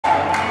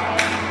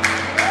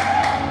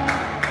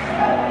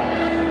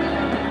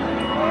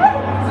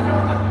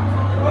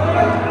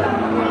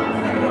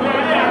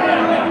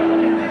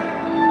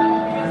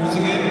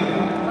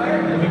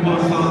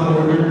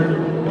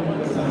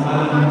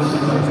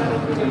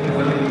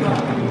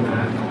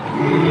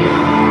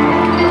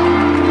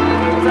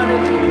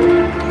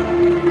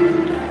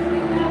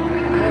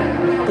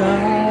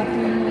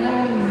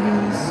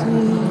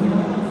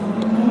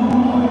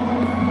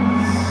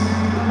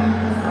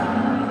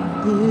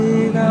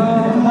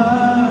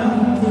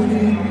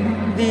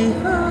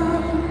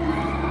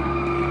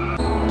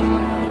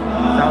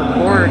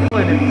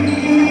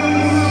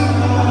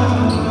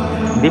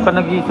Hindi pa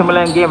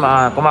nagsimula yung game,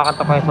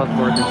 kumakanta pa yung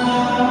soundboarder.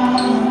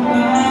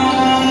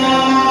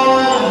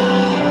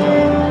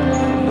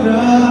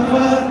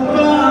 Dapat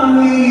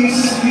bang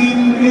isipin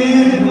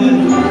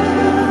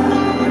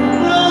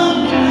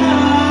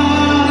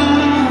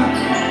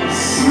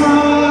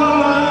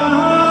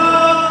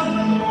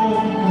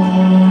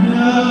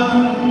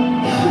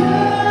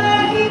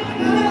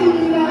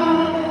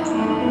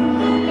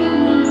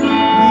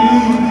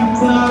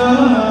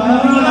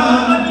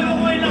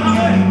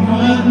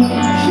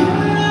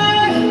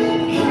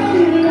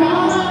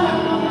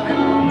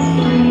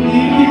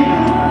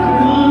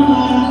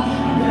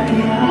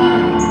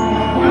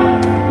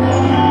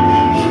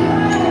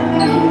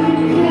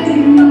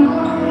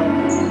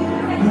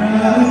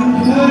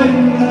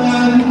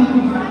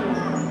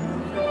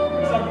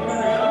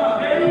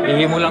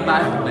Ihimo lang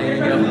tayo.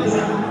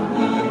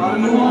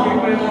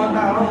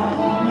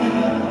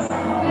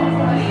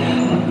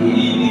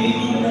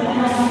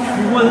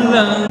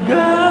 Walang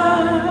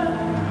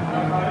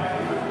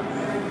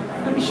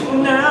ang siyang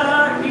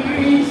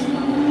nais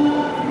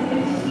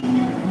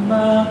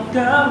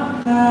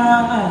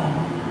magkamtan.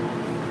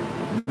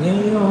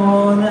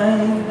 Ngayon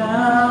ay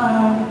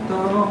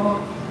narito.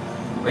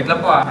 Wait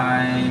lang po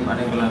ay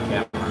paano ko lang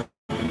kaya.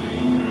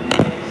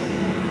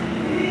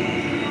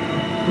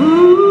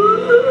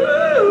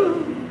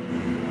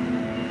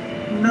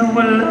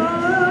 Nawala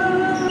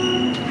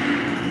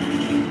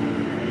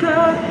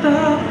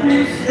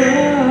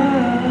katapusan.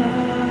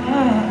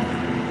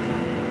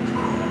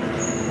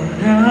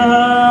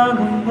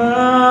 Hanggang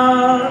ba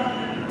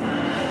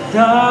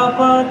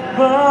dapat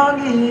bang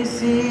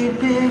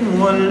isipin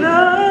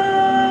wala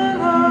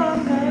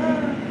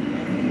hanggan?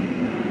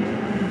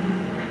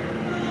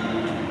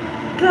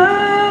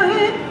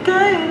 Kahit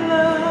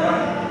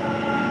kailan.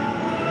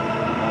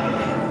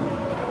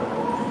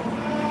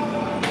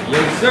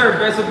 Yes sir,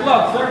 best of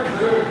luck sir.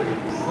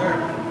 Sir.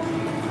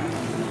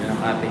 Yan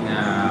ang ating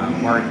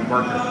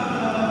worker.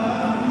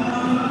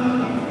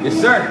 Yes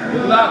sir,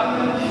 good luck.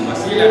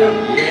 Basilan.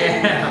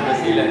 Yeah,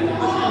 Basilan.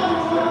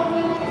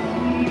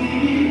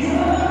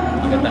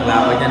 Magandang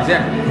laban yan sir.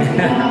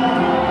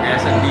 Kaya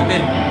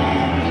sanditin.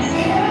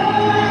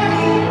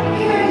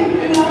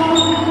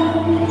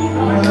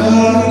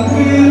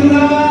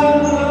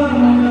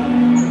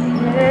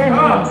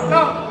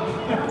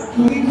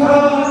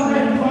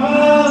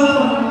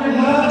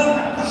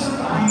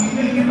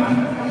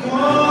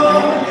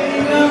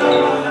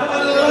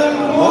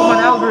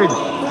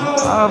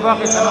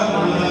 Bakit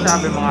anong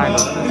sinasabi mga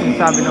ito? Anong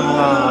sinasabi ng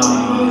mga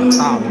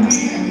tao?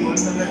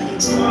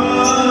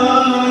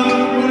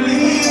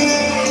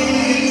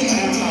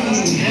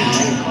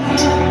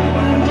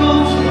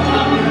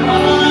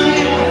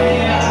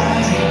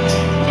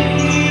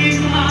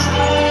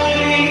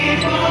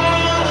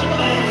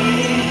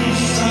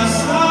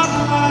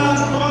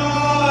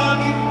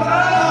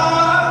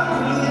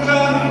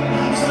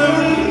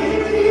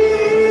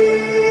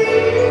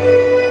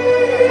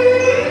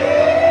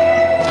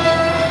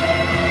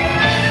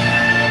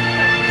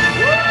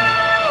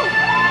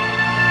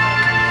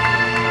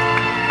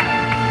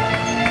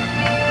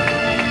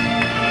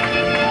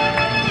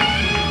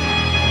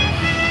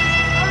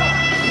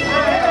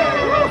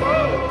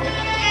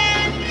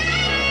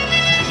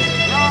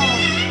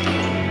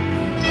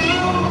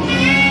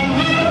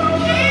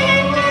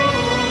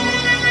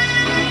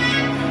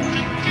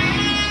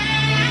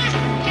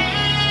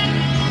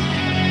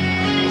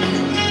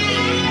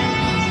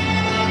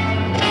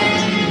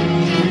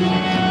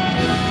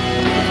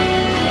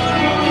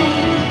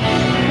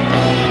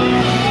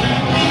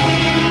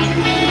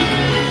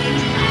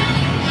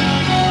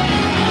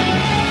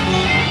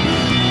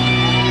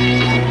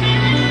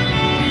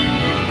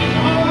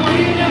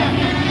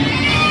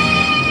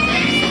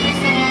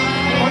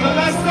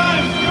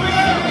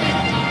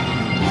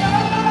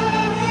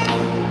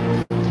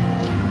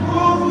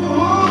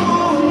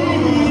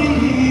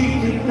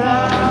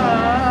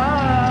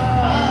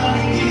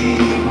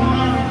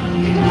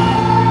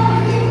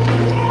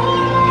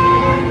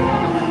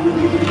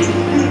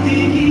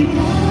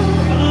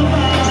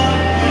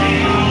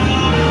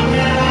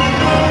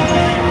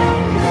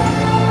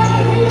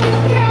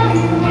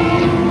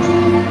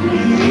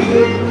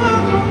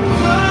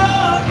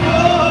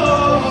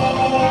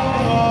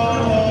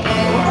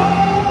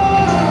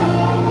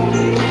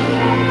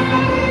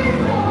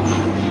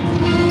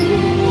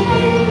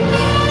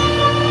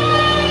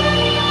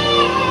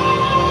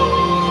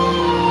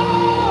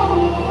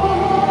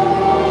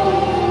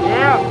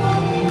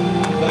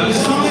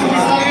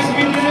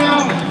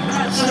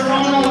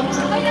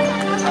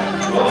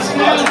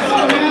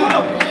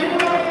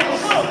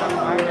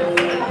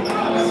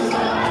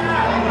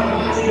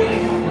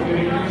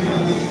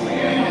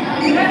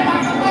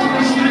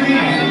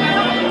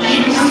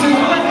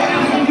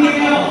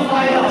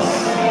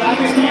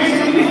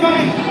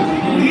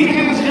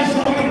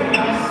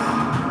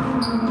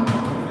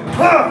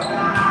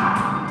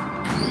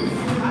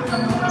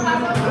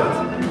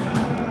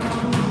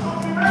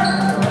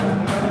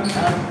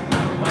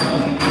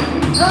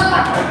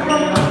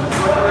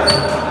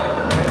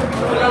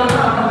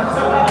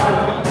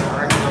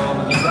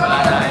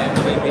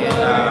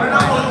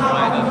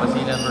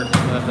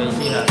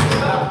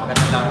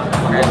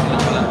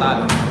 Wrestling walang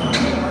talo.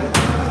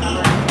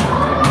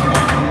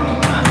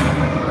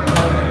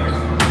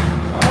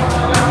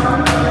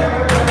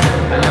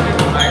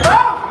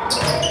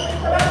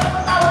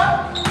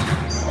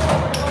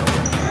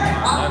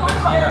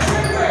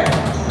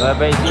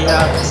 Nueva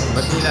Ecija,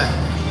 Basilan.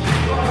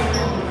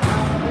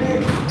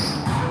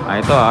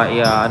 Ito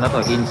ano to,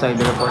 inside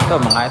report to,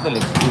 mga idol,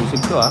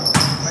 exclusive to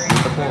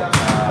Dito po,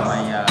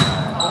 may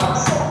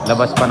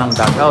labas pa ng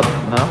dugout,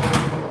 no?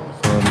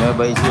 So,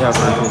 Nueva Ecija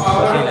versus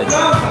Basilan.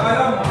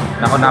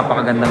 Naku,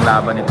 napakagandang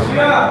laban ito.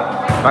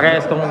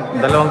 Parehas tong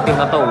dalawang team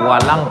na to,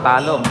 walang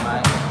talo.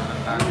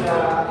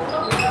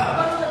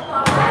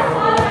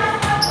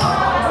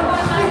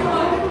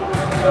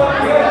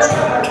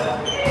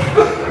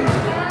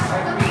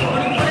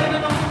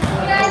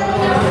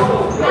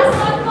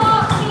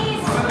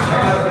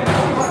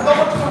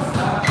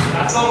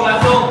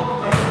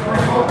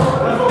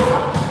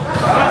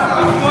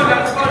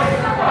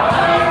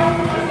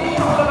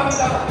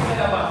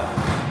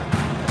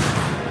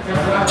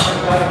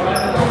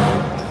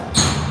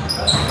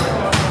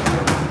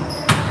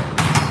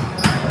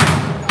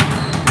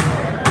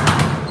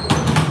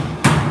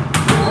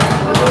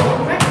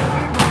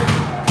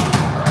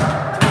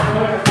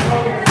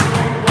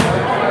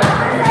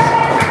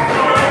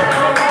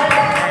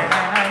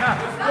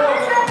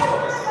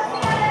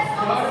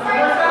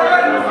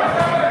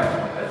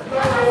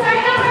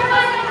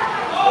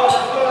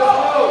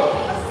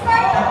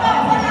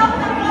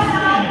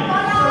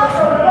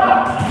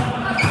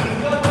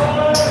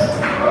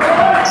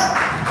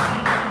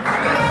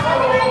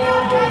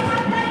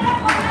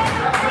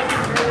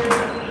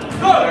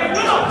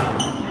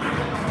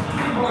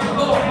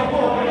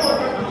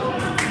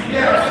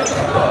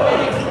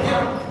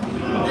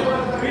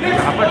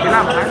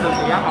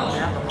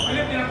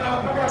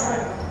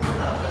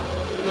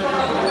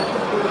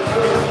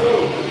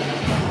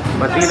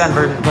 Basilan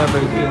versus Nueva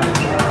Ecija.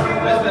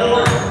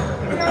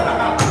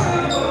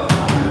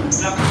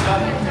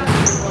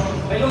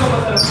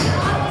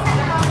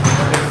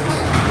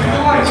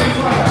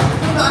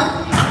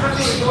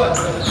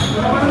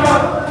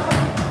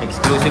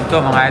 Exclusive to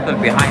mga idol,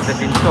 behind the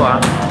scenes to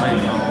Okay.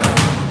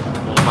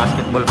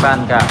 Basketball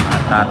fan ka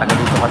at taga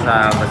dito ka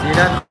sa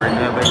Basilan or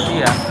Nueva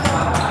Ecija,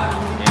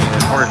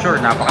 for sure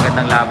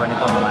napakagandang laban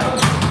nito mga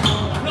idol.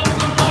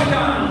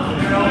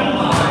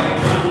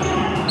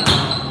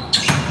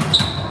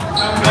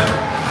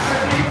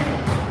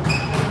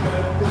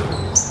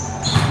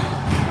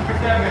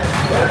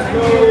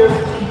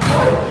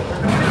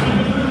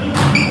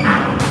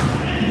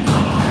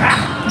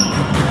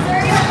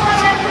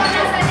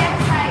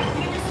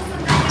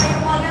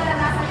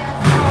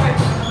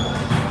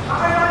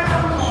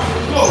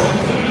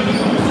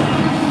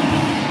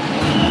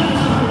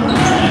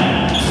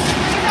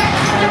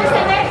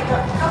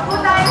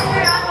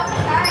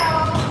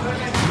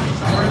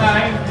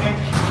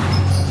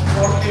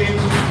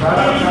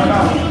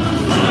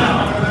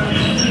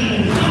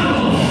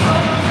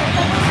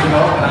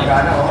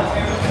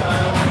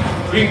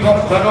 King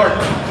of the North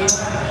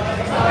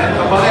and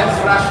the ballet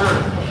thrasher.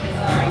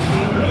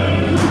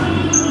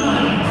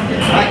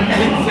 Right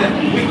Edison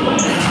Winkle.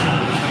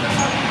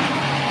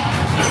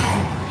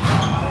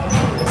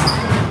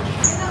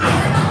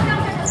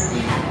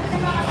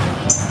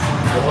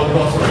 The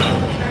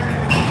bulldozer.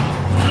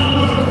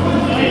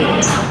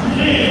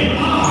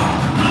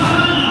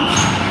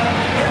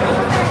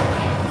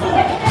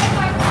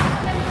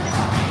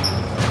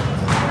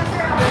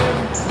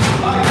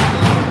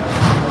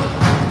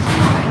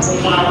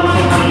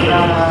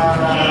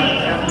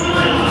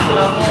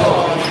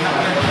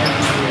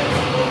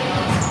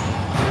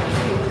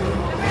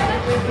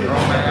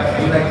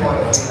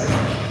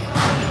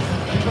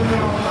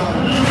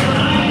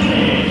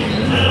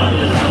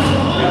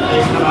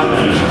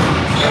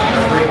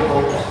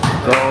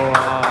 So,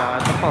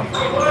 ito po,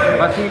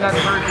 Basilan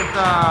versus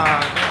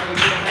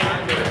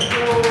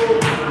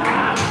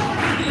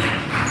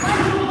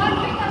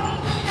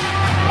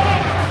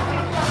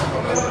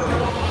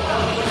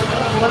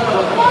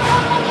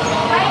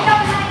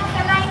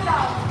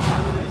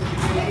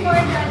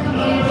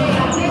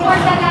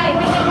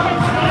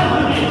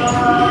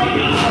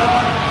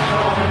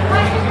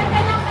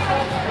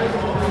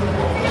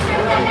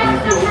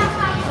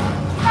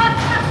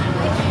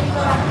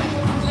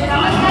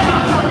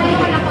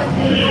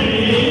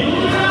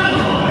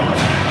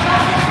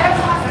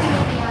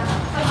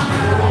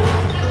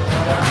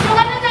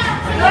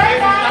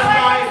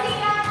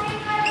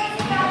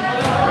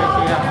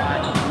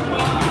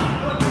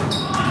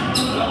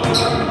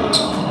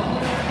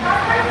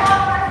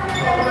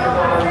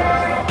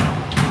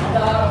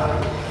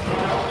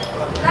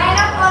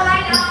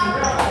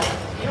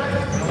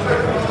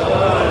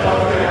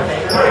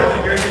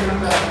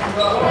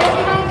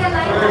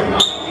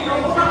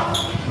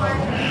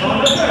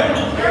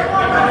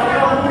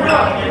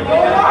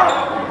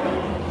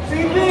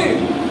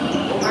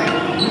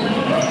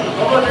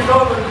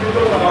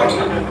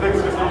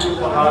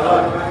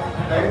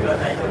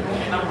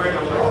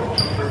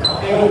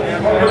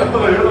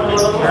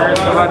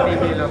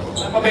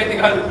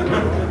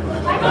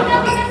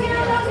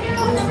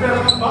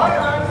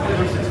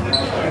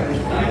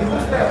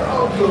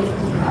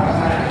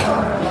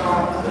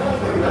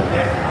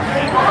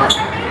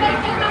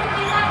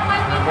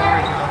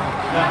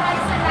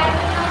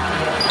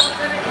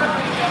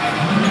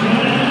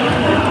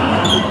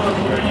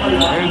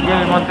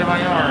Angel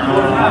Montemayor.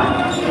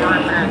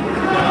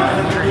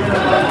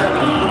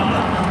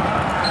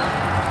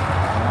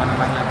 Ano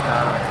naman yan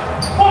sa...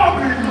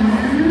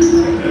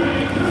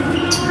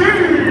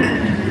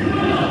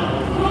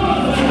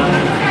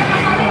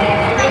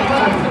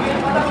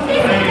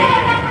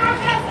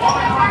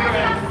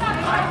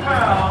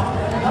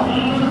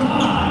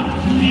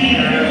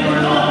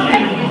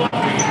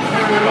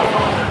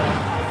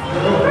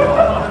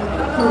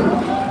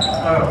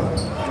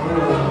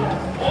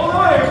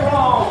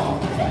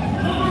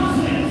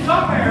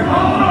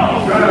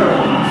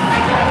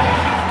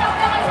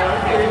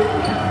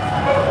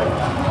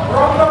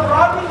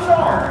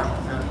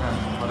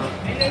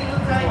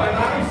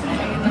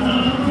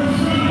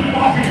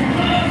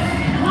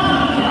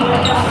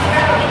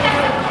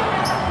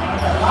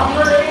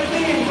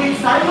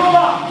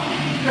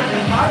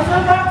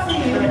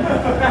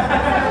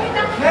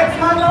 Next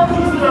man up,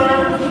 booster.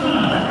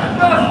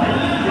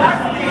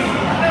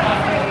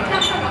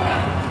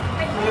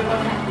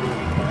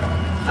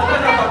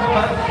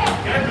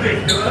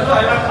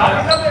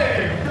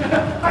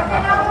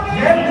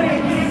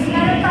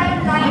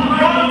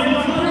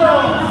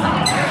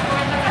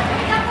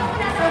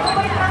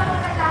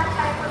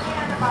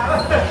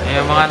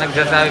 Yung mga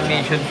nagsasabi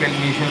mission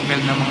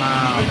fail na mga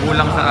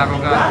kulang sa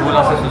aruga,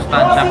 kulang sa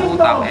sustansya,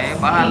 utak,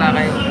 bahala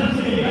kayo.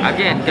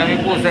 Again, kami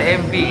po sa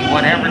MP,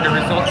 whatever the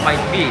result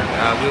might be,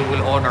 we will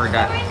honor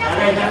that.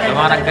 Sa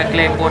mga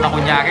nagka-claim po na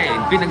kunyari,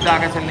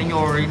 pinagdarasal ninyo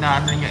or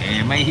inaano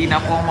ninyo, may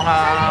hina po ang mga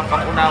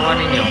pangunawa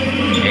ninyo,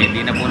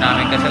 hindi na po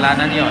namin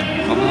kasalanan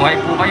yon. Mabuhay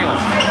po kayo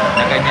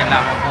na ganyan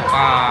lamang po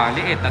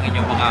kaliit ang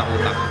inyong mga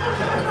utak.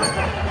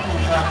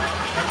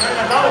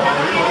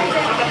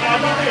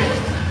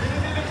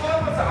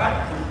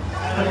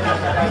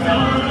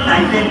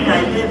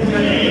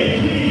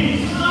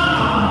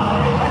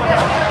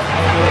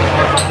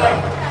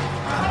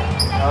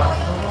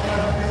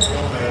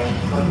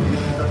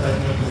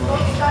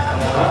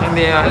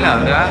 Hindi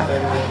alam, di ba?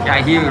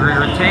 Yeah, he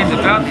retained the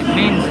belt. It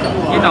means,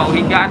 he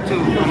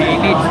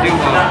needs to,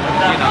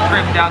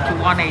 trim down to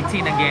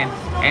 118 again.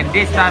 And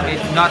this time,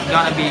 it's not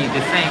gonna be the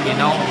same,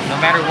 no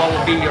matter what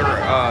will be your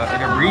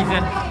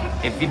reason.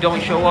 If you don't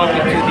show up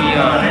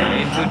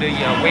into the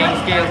weighing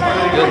scale,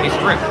 you'll be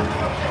stripped.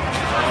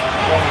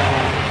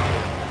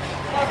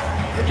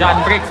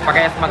 John Briggs,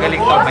 parehas magaling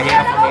to.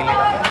 Mahirap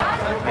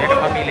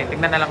mamili.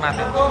 Tignan na lang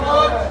natin.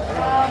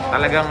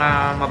 Talagang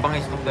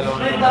mabangis tong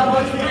dalawang. Ito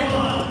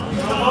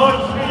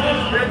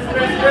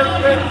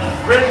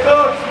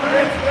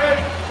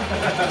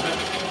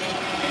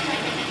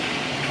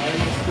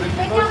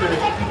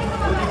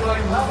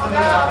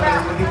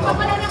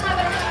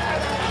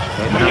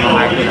na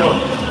mga idol.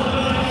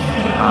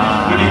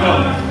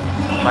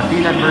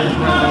 Basilan versus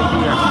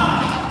Ecija.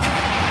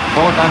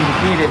 Both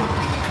undefeated.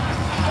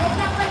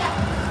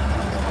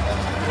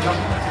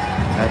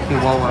 Let's see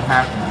what will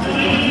happen.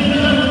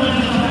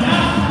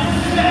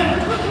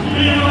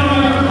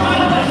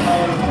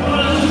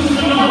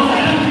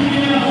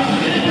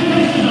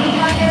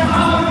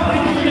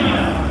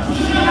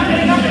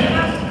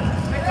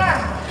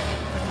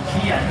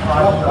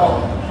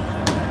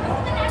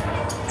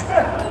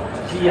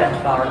 Gian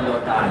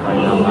Carlo tayo.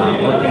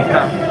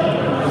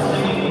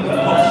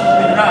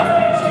 Coaching staff.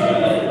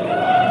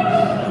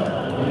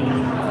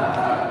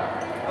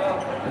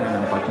 Yan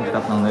ang coaching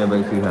staff ng Nueva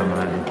Ecija,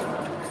 mga idol.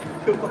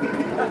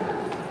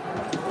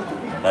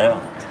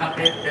 Tayo.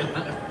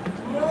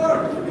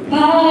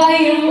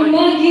 Bayang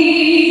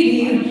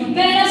mag-ibig,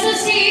 pero sa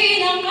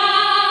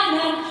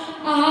sinanganan,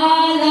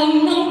 alam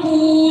ng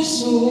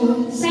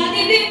puso, sa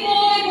tibig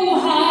mo'y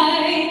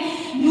buhay,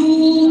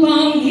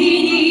 lupang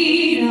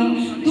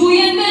hinirang,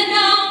 duyan ka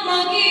ng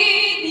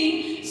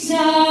mag-ibig, sa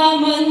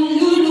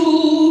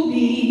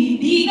manlulubi,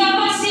 di ka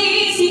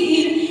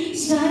masisiil,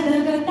 sa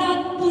dagat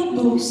at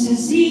bundok, sa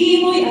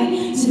simoy at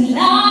sa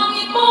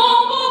langit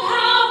mong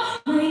bughaw,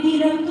 may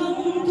dirang kang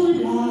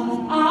tula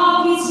at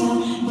awit sa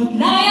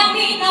maglayang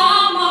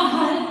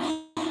minamahal,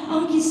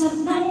 ang kisat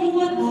ng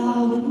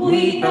watawat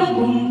mo'y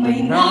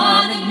tagumpay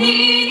na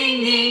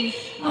nagniningning,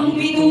 ang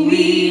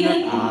bituin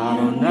at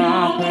araw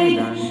na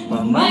kailan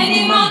pa may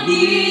di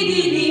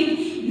magdidilim,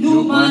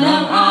 lupa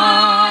ng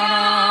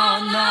araw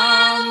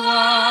ng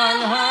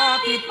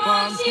alhapit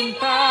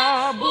pagsinta,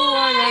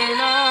 buhay ay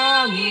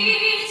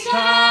langit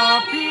sa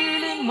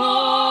piling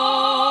mo,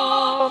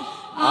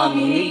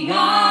 aming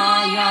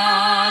ligaya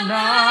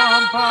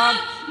ng pag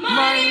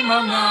may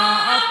mga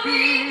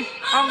api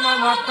ang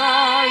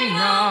mamatay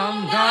ng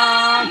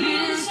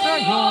dahil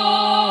sa'yo.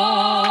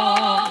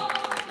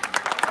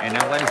 And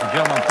now, ladies and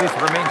gentlemen, please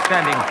remain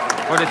standing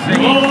for the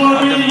singing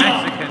of the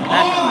Mexican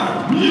national.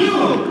 Are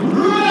you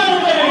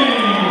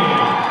ready?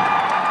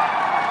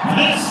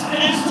 This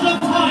is the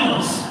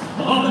finals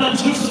of the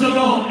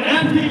Tuxedo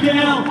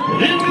MPBL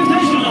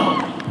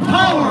Invitational,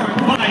 powered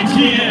by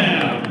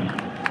TM.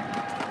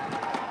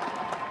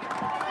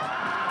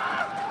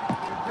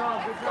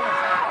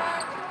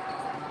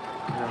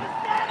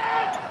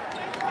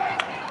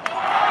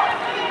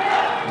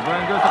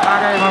 Going to sa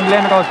kagay, Ma'am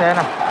Glenn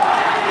Rosena.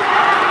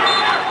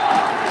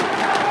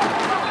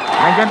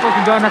 Nandyan po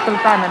si Jonas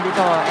Sultan,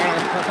 nandito,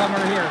 kasama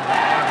here.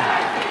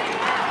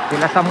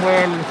 Sila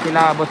Samuel,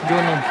 sila Boss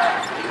Juni.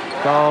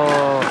 So,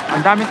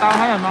 ang daming tao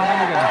ngayon, mga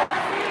kaibigan.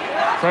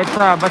 So, it's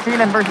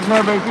Basilan versus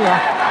Nueva Ecija.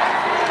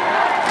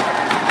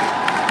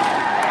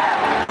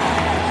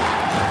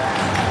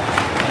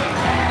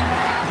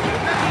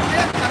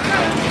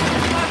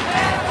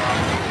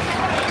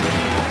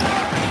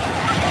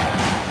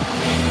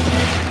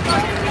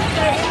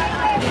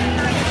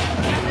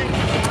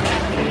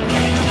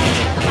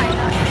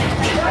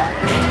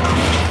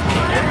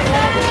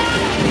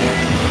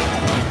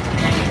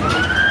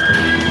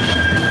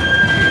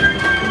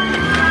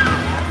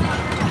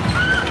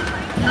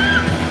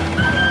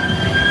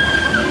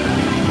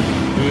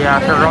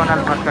 Sir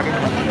Ronald Mascarin.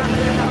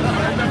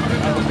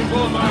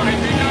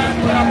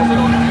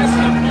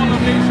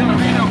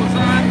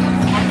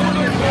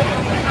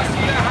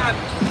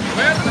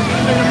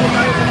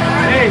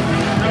 Hey,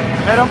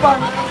 meron pa.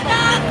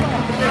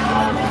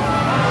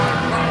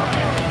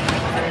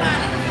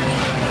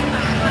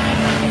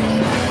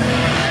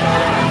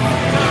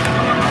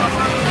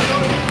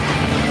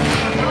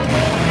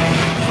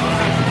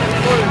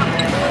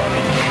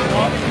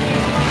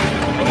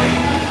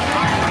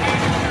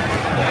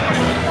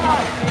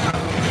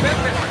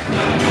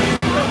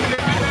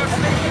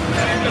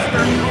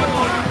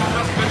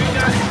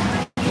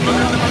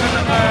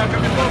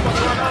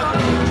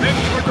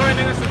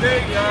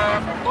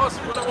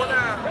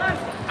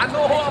 Ano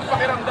ho ang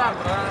pakiramdam?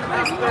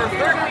 After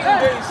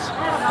 13 days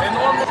and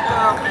almost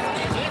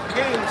 50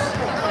 games,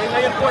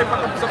 ngayon po ay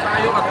patapos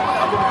tayo at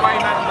makabumpay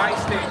na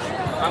na-stage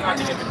ang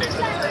ating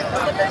invitation.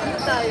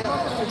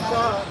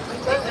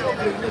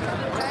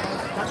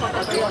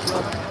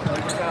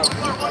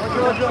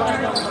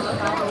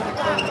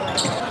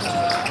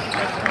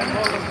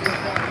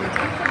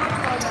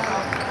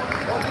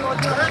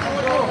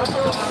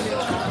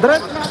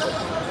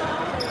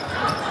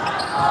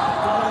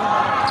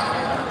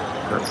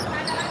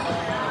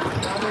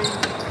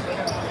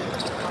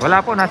 Wala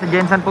po, nasa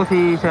Jensen po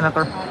si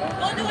Senator.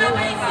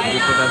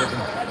 Hindi po darating.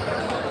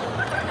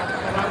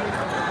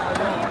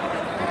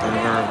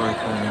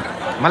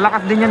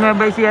 Malakas din yung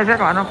Nueva Ecija, sir.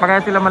 Ano?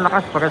 Parehas sila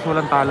malakas, parehas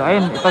walang talo.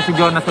 Ayun, ito si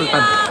Jonas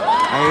Sultan.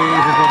 Ay,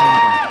 susunin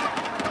ko.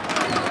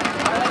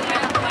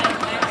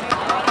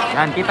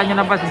 Yan, kita nyo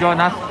na ba si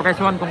Jonas?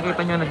 Press 1 kung kita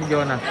nyo na si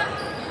Jonas.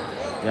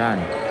 Yan.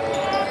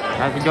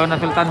 Yan si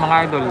Jonas Sultan,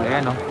 mga idol.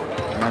 Ayan o.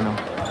 Ayan o.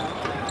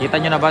 Kita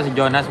nyo na ba si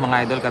Jonas,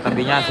 mga idol?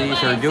 Katabi niya si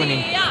Sir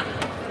Juni.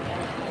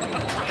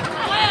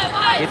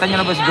 Kita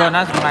nyo na ba si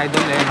Jonas, mga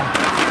idol? Ayan o.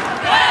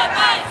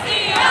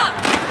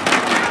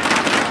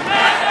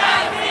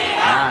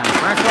 Yan.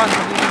 Press 1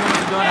 kung kita nyo na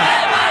si Jonas.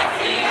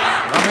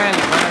 Romel,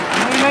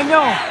 ano ingay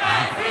nyo?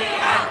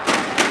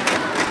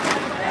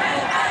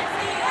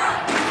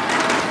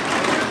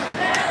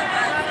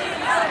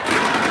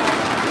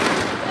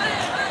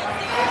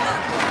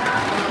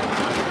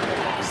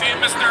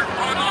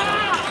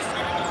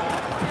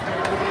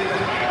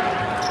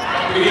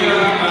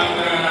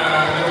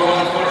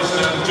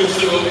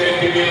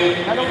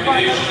 MPBL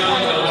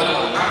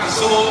Invitational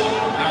kaso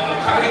ng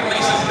kahit na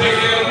isang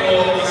player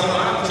o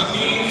kasama sa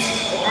teams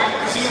o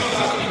kahit sino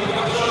sa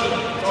institution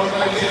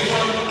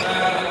organization na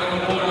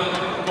nagkaroon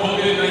ng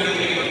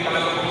COVID-19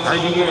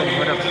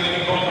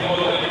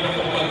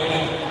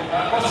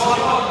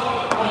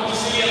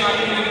 obviously ang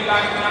ating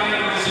nagtag namin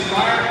na si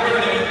Clark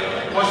Burnett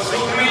was so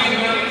great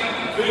na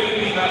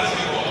Philippine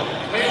basketball.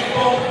 Ngayon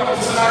po,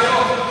 tapos tayo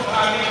sa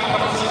aming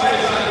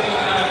kapasalayo sa ating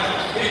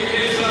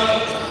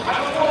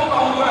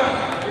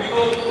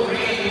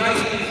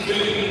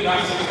Philippine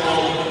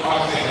basketball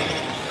outside.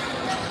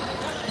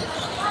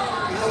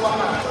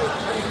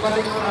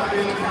 Ibalik ko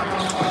natin ang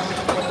mga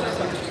basketball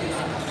sa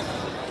Pilipinas.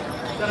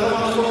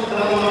 Dalawang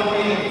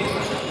team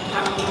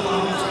ang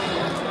tumawag sa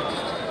inyo.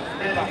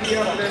 And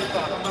here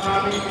sa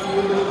maraming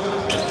tulong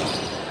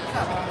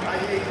sa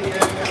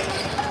IATM.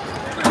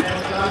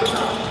 And lalo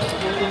na,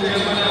 yung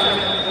problema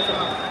natin sa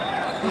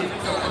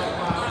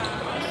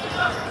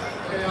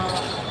kaya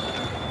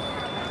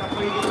sa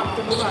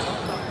pag-iaktubulan,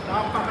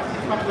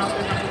 napakasipag lang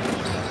din ang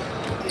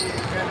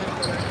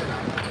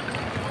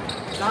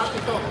lahat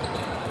ito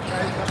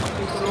dahil sa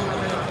pagtutulungan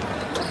nila.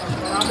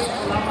 Maraming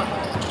salamat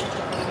sa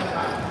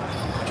pagtutulungan.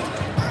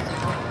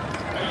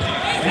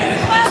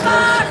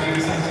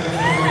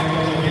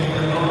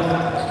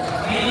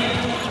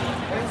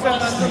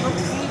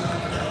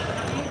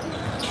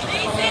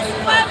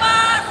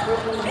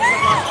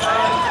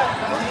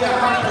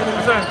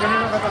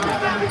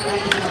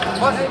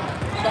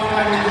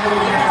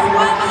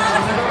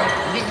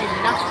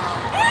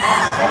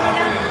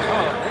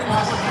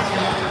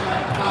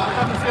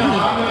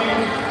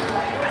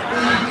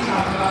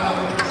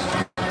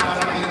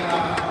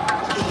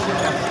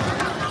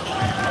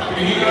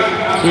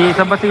 Si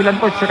sa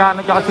Basilan po, si Rano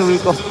at si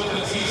Wico.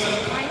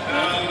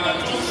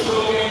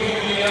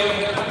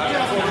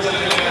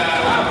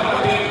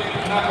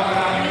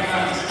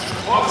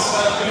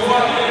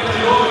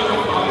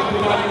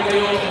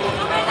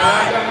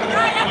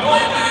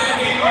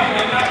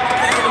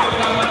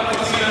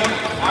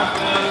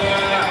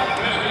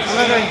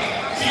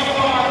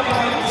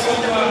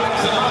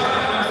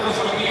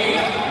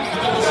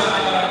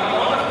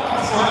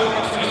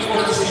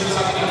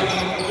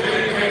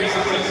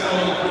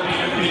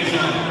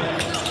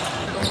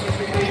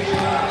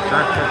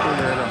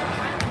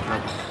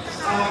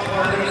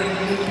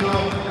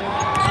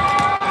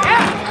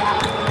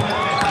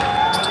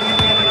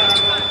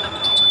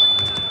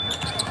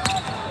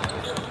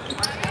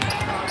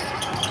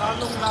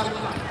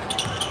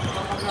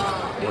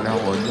 Wala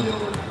akong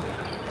audio.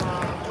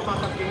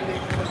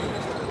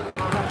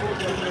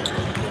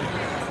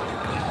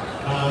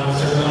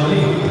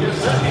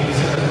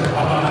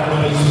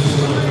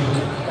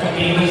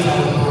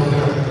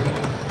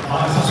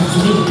 Sa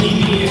susunod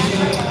PBS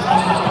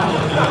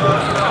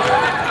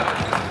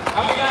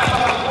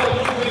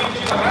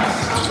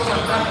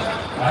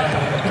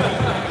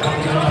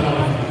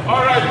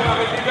Alright mga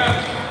kaibigan,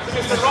 si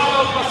Mr.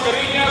 Ronald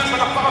Mascareñas,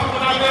 palakpakan po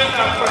natin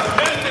ang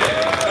presidente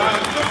ng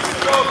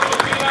Tuxedo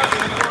Pilipinas,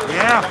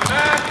 Yeah. the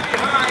man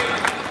behind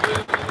the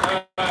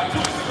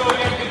Tuxedo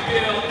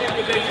MPBL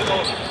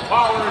Invitational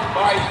powered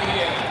by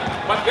TN.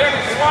 But there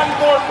is one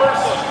more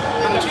person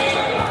na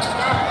naging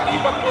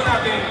katibat po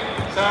natin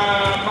sa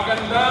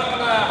magandang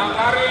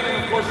hangarin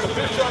and of course the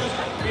vision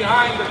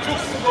behind the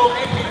Tuxedo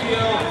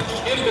MPBL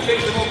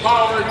Invitational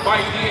powered by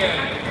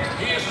TN.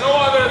 He is no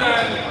other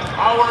than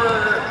our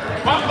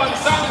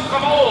pambansang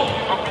kamao,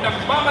 ang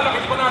pinagmamalaki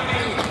po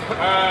nating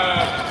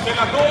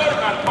senador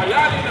at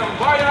bayani ng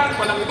bayan,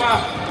 walang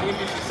iba kung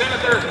hindi si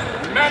Senator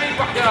Manny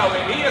Pacquiao.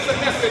 And he has a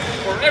message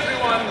for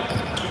everyone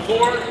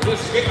before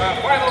this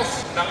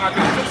finals ng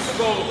ating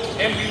Tuxedo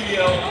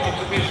MPBL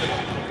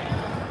Invitational.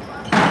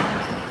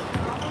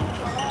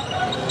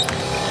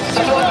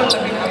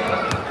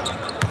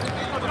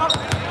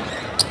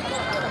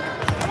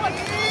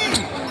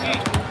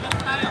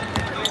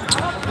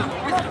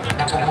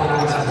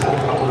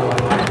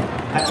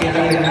 At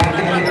pinagin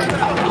natin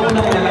ang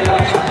tunay na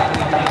layas sa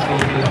ating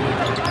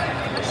pagkakas.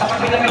 Sa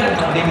kabila ng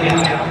pandemya,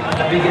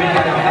 nabigyan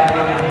natin tayo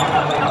ng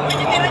makakawang na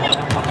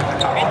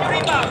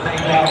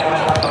inagawa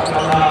sa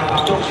mga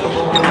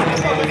Tuxedo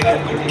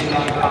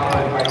Invitational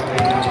powered by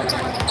TN.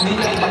 Hindi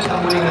na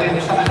ipagtamuli na rin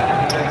sa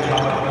ating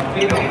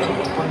pero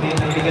kundi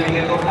nabigyan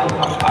nito ng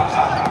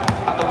pagpasa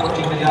at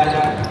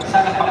oportunidad sa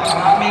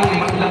napakaraming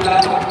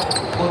maglalaro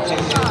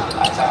coaches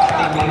at sa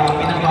ating mga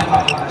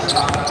pinamahal na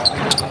staff.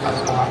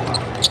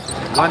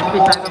 1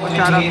 piece tayo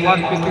masyarap,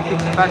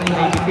 156 cash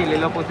na ABC.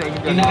 Lilo po sa inyo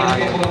dyan mga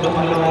idol.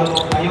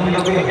 Yan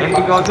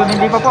si Gauson,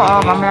 hindi pa po.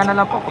 Mamaya na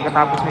lang po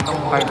pagkatapos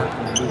nitong final.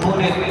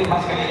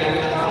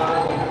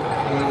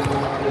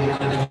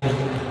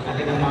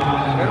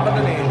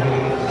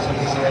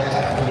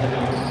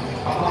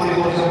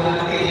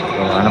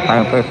 So, ano pa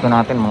yung pwesto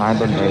natin mga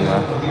idol dahil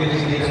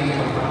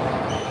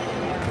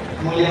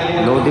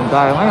loaded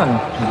tayo ngayon.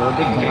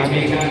 Loaded mga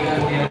idol.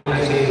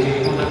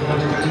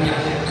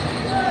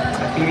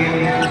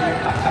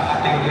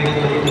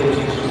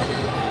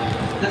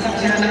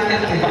 Nasaksihan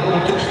natin ang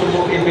bagong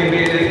Tuxedo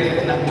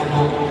MPBL ng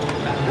mundo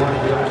ng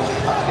Warriors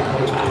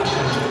Basketball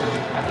Action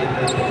at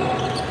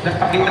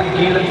nagpakitang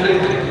gilang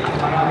rin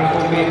ang maraming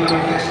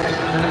communities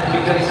na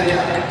nagbigay saya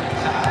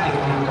sa ating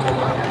mga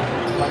kababayan.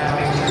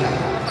 Maraming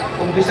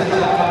salamat. Umpisa na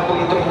lang po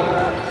ito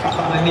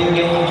kapamanin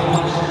niyo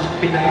ang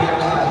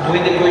pinahirap sa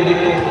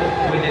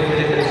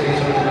 2022-2023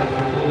 season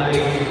ng tunay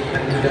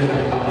na nagdang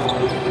ng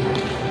pangalaman.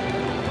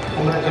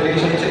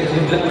 Congratulations sa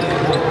inyong lahat.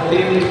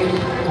 Team,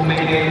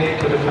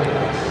 umingay to the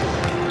finals.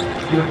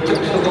 Your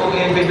Tuxedo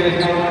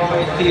MPBL powered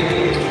by team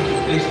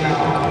is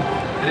now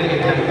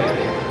reignited.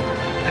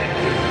 Thank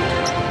you.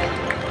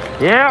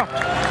 Yeah!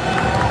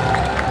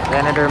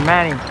 Senator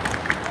Manny.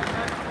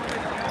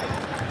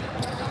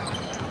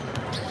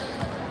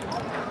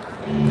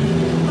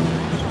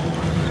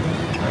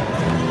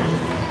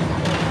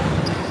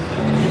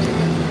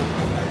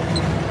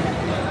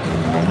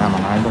 Ayan na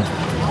mga idol.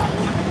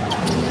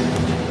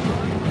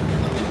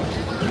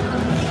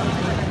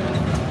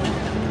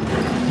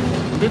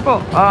 Hindi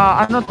po,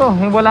 ano to,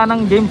 wala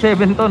nang game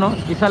 7 to, no?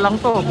 Isa lang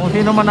to, kung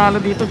sino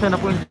manalo dito, siya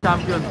na po yung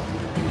champion.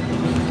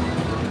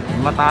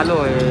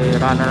 Matalo,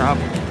 runner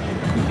up.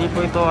 Hindi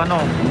po ito,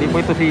 hindi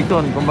po ito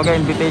season. Kumbaga,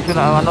 invitation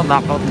na,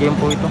 knockout game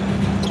po ito.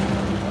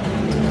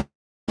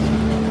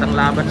 Isang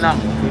laban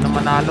lang, kung sino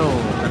manalo,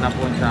 siya na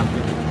po yung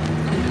champion.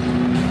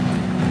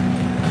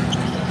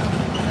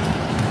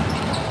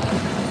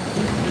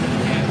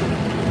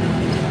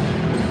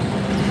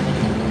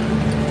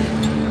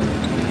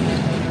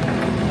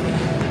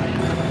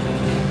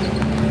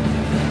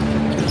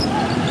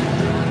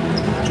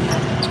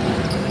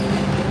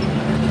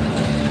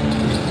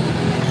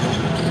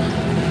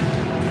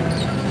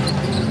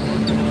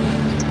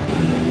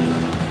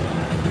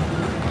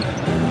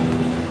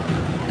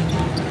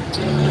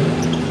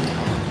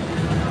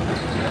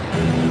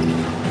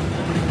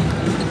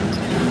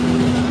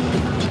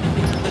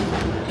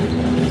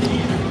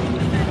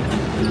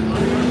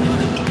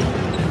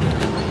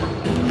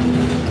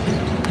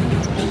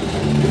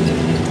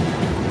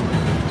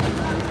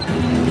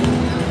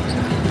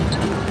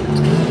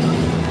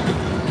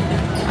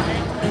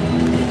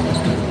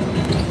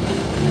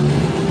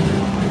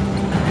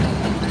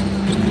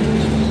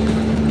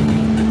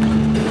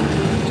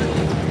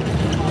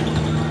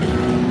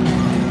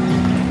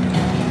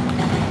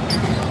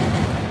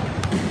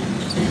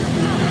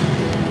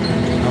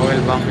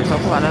 So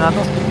po, ano na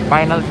to?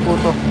 Finals po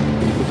to.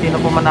 Kung sino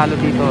po manalo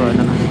dito,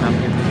 ano na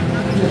champion.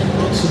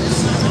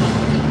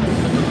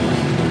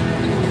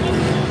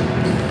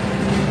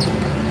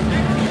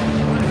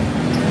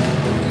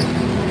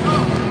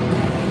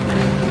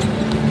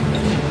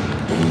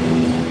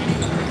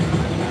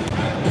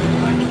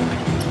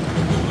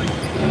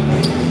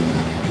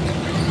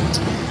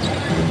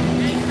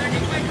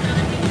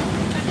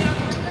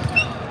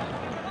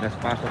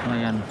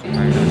 yan.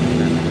 Idol.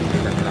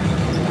 Bigat lang.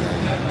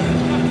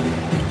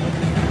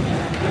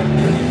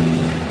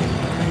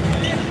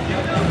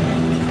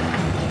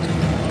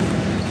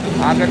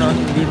 Ganon.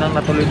 Hindi nang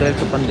natuloy dahil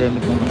sa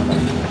pandemic ng mga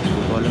taon.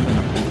 Hindi ko alam yun.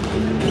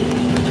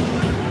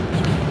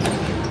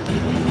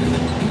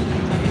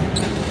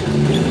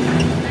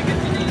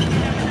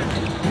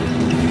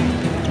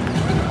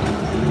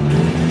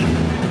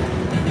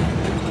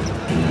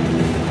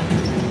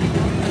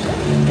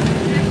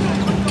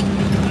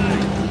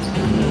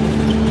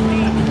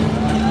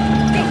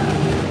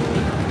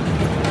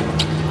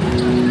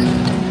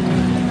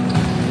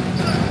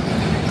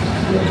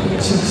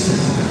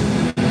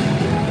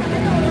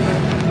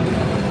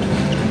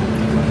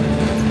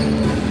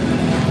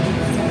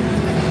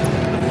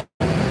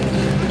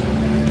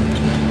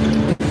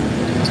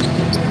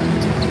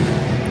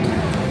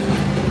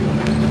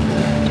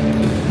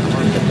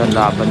 Ang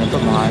laban nito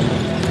mga ito.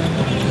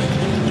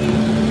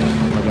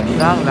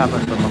 Magandang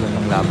laban to,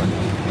 magandang laban.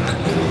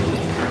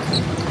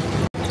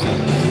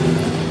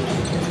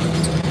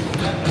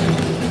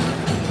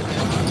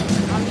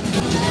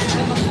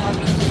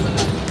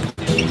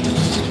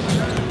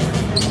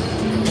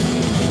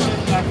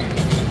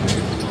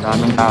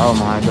 Daming tao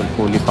mga idol,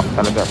 fully packed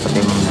talaga sa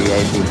team ng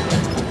VIP.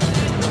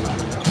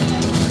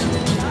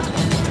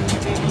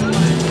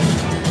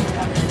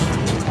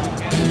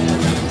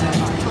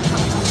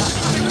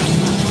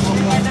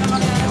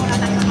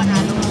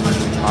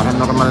 Parang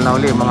normal na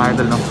uli mga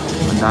idol, no?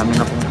 Ang dami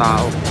na pong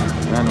tao.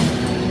 Ayan, no?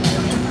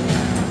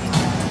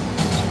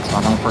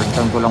 Parang first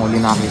time ko lang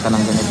uli nakita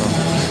ng ganito.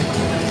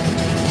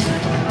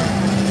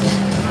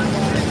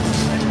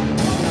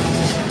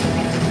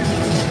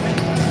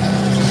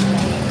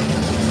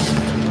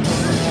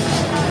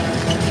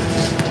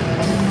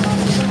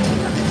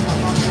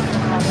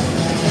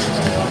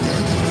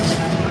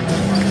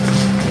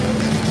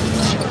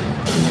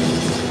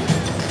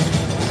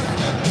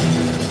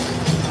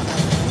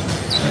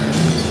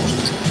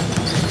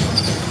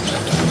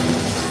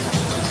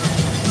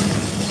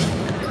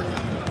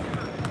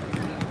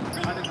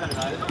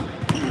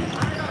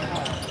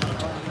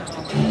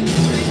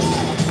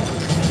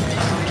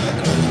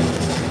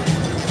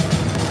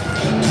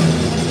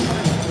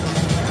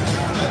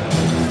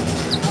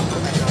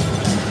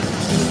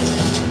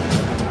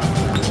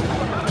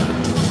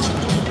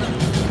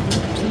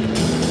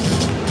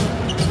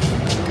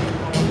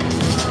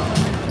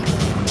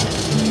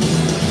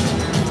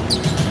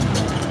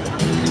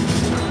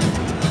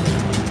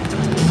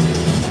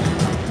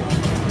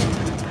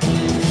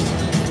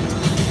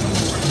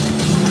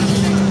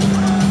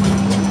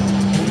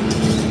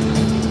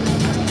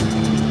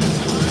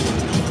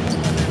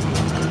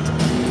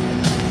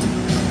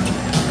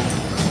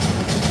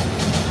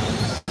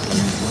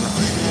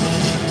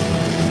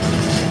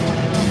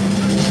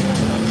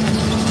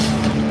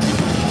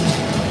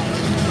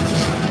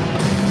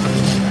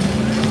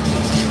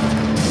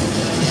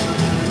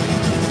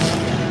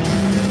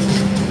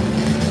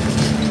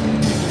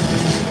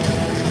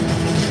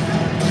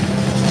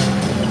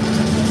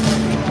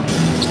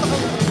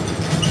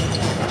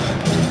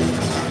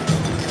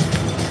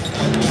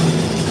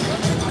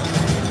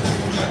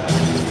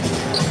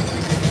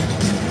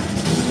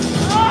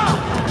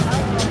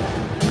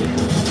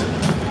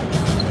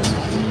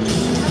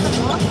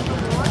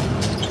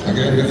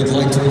 Again, we would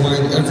like to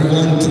remind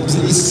everyone to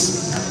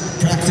please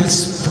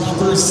practice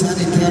proper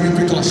sanitary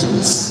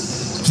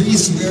precautions.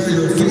 Please wear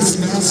your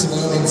face mask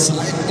while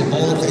inside the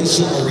Mall of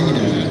Ecija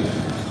Arena.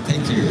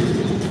 Thank you.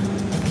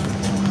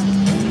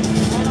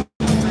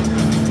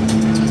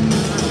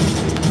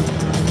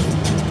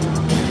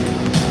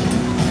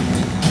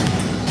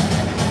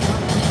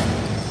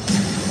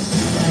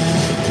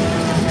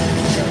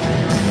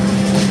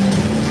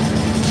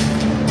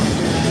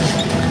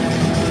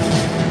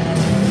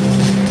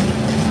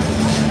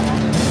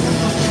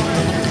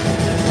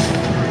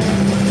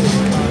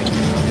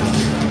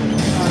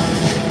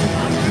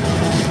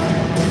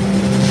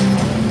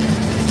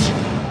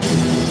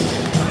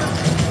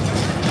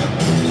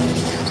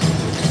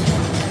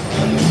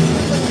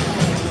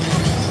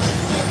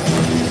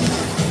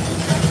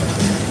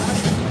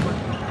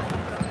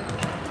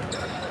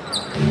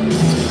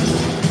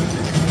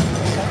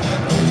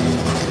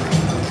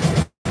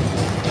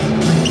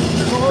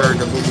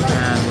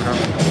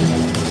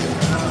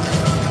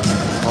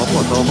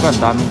 Sobrang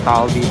daming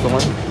tao dito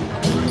ngayon.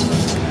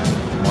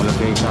 Mula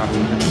kayo sa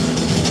arena.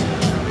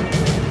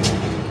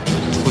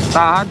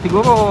 Pustahan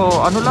siguro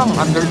ano lang,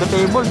 under the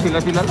table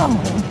sila lang.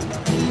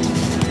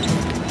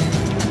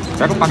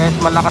 Pero parehas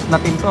malakas na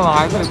team to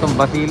mga idol. Itong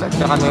Basilan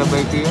tsaka Nueva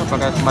Ecija,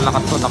 parehas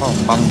malakas to. Nako,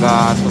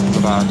 bangga to,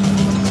 sigurado.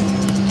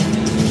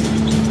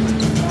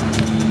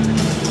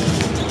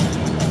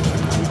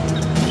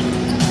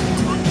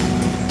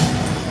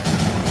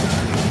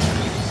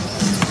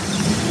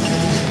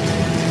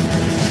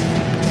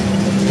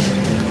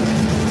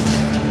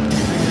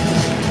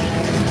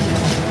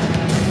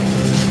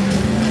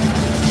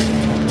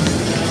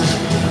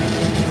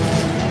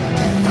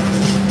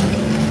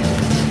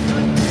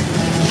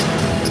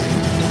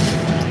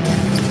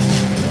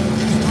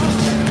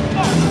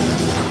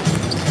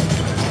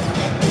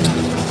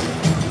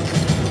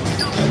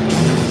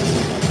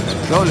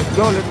 go, let's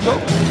go, let's go.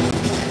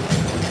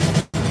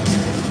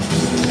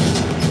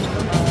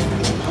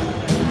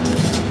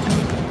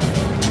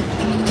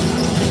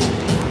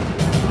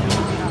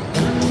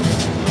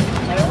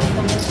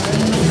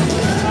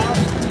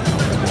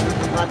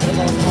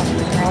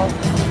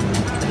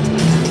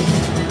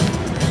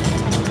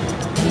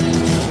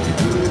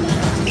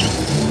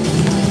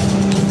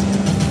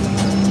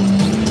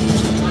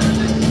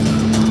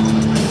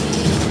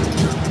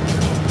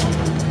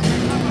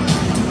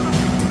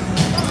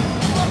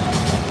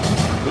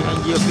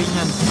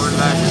 Opinions for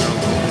life.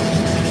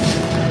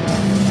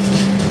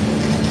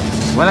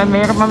 Wala,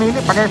 mahirap mamili.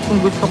 Parehas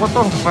kung gusto ko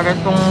to. Parehas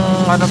kung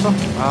ano to.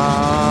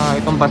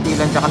 Itong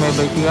Basilan tsaka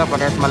Nueva Ecija.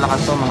 Parehas malakas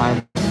to mga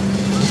idol.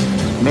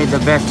 May the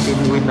best team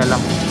win na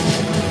lang.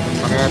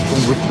 Parehas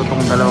kung gusto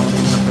tong dalawang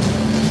team na to.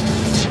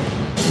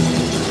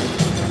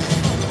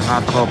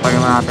 Nakatropa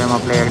yung mga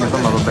player nito.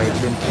 Mababait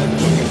din.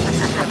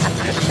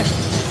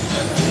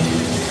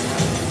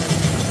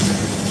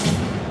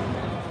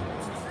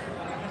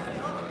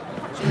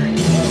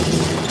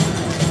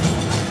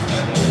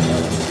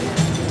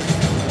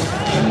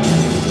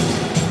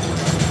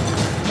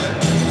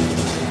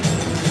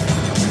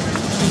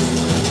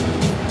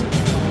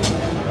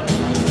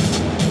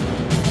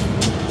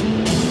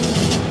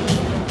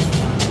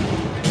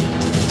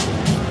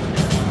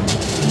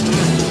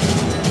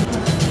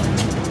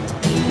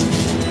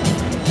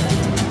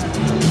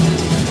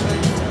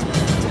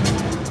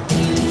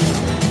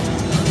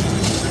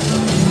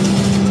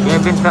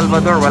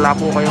 Salvador, wala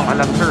po kayong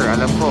alam sir.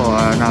 Alam ko,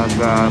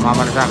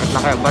 nagmamalasakit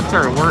lang kayo. But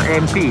sir, we're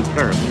MP,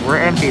 sir. We're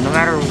MP. No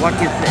matter what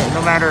you say, no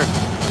matter,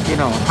 you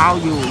know,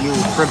 how you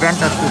prevent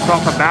us to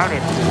talk about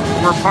it,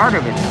 we're part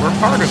of it. We're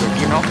part of it,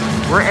 you know.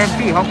 We're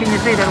MP. How can you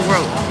say that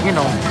we're, you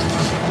know,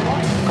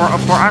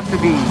 for us to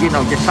be, you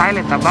know, just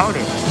silent about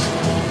it?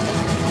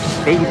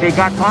 They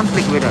got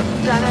conflict with us,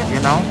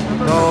 you know.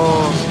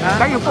 So,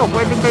 kayo po,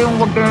 pwedeng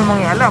kayong huwag kayong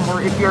mangialam,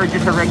 or if you're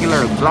just a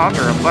regular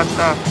vlogger, but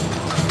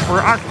for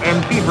us,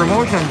 MP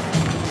promotion,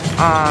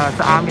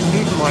 sa amin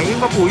mismo, ay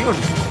iba po yun.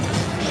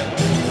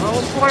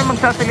 Huwag po kayo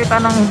magsasalita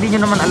ng hindi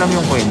nyo naman alam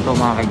yung kwento,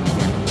 mga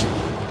kaibigan.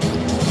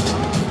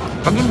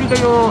 Pag hindi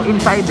kayo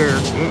inside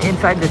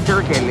the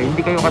circle,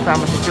 hindi kayo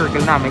kasama sa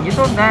circle namin, you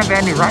don't have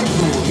any right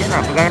to, yan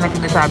na, kagaya na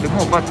sinasabi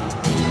mo, but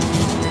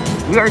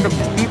we are the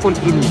people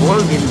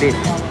involved in this.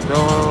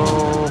 So,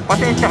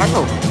 pasensya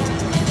kayo.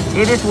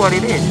 It is what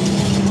it is.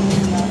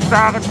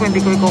 Sa akin po, hindi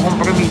ko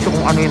ikukompromiso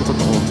kung ano yung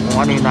totoo,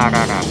 kung ano yung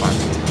nararapat.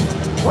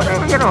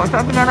 Whatever, you know,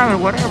 sabi nga namin,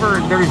 whatever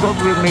the result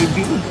may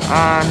be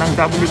ng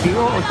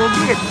WBO, so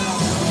be it.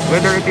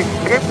 Whether it is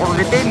strip or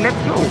retain, let's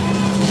go.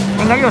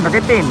 Eh ngayon,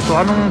 retain. So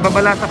anong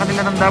babala sa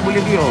kanila ng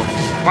WBO?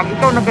 Pag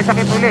ikaw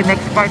nagkasakit ulit,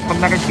 next fight, pag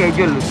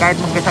nag-schedule, kahit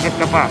magkasakit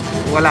ka pa,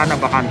 wala na,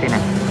 bakante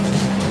na.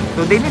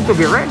 So they need to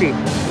be ready.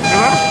 Di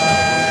ba?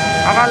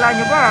 Akala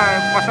nyo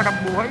ba, pasarap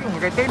buhay yung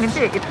retain?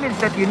 Hindi. It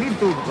means that you need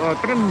to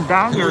trim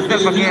down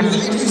yourself again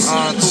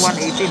to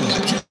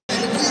 118.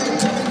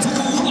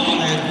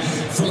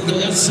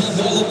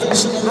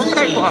 Don't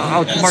try to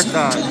outsmart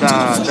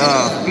the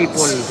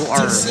people who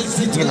are,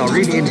 you know,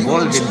 really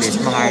involved in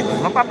this, mga idol.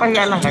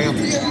 Mapapahiya lang kayo.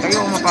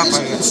 Kayo ang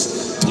mapapahiya.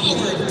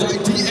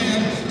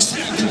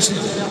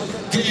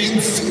 Game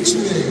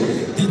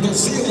featuring the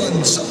Basilan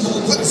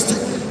Jumbo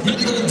Plastic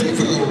Medical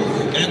Depot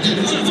and the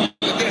Nueva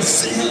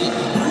Ecija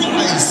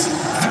Rise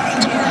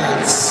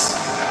Vanguards.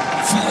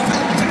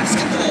 Philippine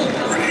basketball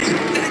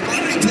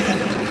reignited.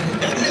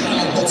 And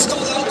now let's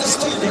call out the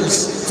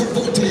starters for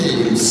both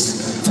teams.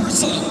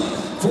 First up,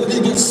 for the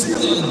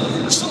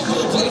Basilan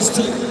Jumbo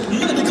Plastic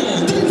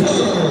Medical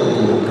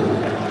Depot.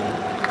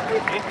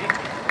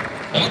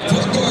 At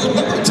guard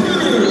number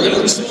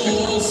 2,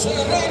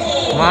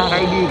 mga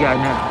kaibigan,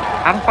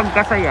 ang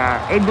pagkasaya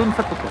ay dun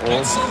sa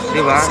totoo,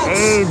 di ba?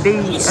 They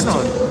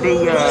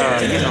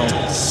you know,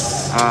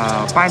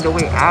 find a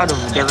way out of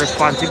their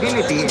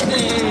responsibility.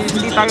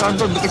 Hindi tayo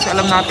andun because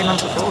alam natin ang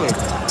totoo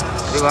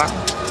di ba?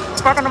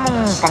 Para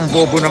namang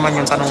pangbobo naman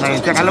yung tanong na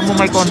yun, sir. Alam mo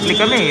may conflict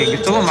kami,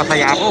 gusto mo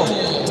masaya ako.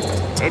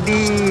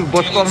 Di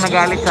boss ko ang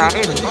nagalit sa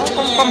akin.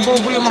 Kung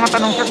pangbobo yung mga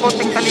tanong, sir,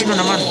 konting talino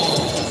naman.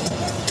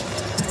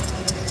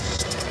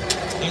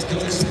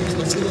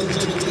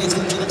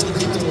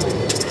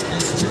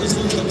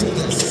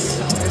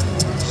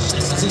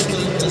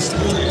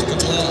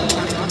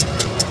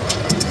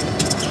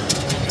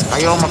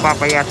 Kayo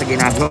mapapaya sa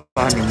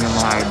ginagawa ninyo,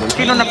 mga idol.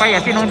 Sino napaya?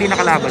 Sino hindi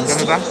nakalaban?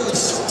 Kami ba?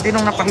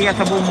 Sinong napahiya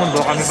sa buong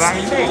mundo? Kami ba?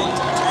 Hindi.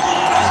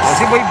 O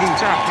si Boy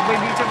Bisa. Si Boy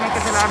Bisa may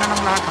kasalanan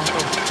ng lahat ng to.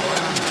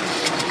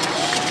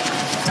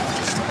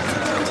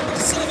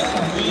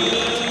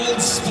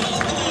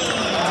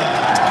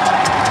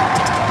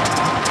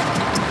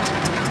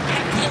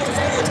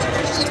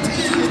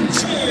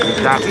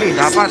 Exactly.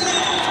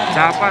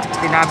 Dapat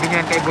sinabi niyo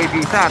yan kay Boy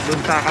Bisa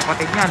dun sa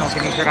kapatid niya nung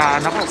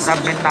sinisiraan ako.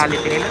 Crab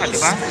mentality nila, di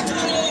ba?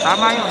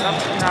 Tama yun.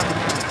 Dapat sinabi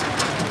niyo.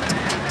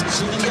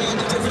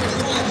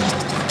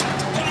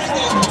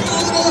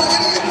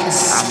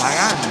 Tama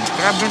yan.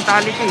 Crab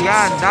mentality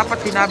yan. Dapat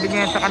sinabi niyo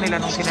yan sa kanila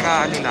nung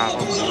siniraan nila ako,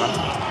 di ba?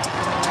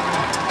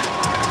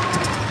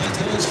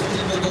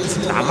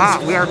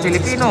 tama, we are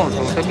Filipino.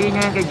 So sabihin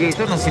nyo yan kay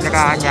Jason nung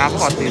sinirahan niya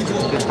ako at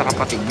dun sa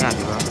kapatid niya,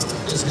 di ba?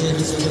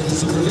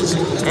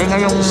 Eh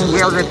ngayong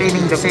we are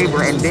retaining the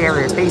favor and they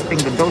are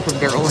tasting the dose of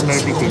their own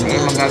medicine, eh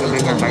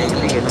magagawin niya kaya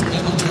hindi ganun.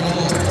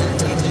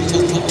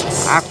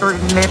 After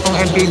netong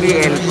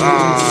MPBL,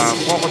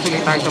 focus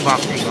ulit tayo sa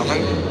boxing,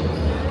 okay?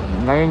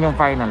 Ngayon yung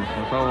finals.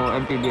 So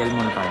MPBL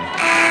muna tayo.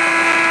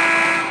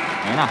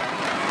 Ayan na.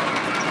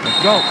 Let's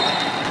go!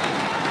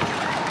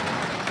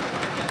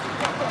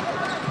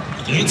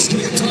 It's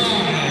game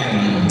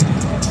time!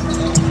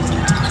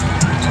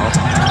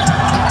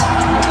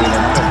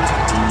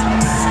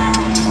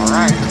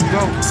 Alright, let's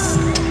go!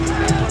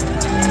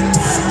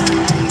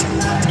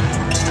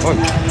 Oy!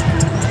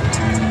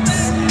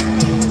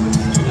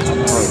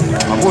 Oy,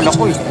 mabulak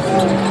ko eh!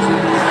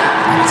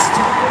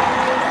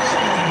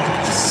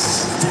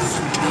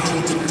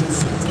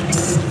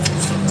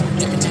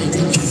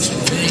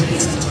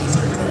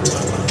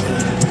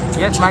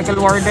 Yes, Michael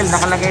Wardell,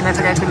 nakalagay na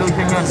sa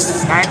resolution yun.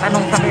 Kahit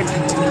anong sakit.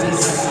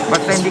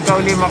 Basta hindi ka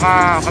uli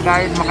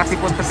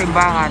makasipon sa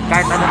timbangan.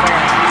 Kahit ano pa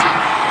yan.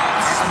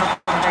 Kahit ano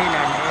pang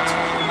dahilan,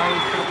 may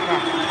stroke ka.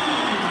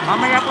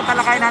 Mamaya po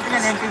talakayin natin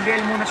yan.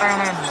 MPBL muna tayo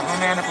ngayon.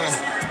 Mamaya na po yan.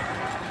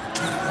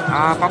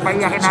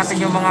 Papaiyakin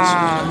natin yung mga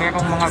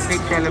merong mga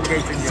fake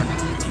celebration dyan.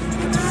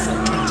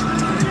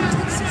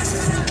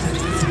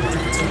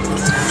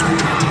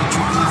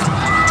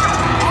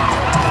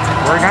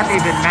 We're not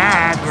even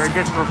mad. We're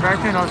just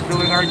professionals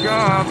doing our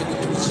job.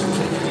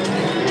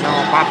 You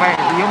know,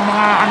 yung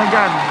mga ano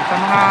dyan, sa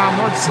mga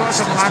mods ko,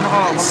 sa mga ano ko,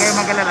 huwag kayo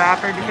mag-alala.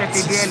 After this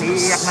MPBL,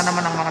 iiyak na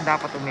naman ang mga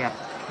dapat umiyak.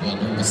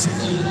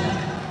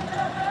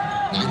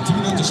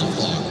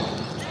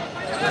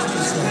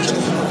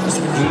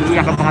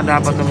 Iiyak ang mga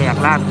dapat umiyak.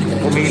 Lahat,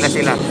 pumila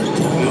sila.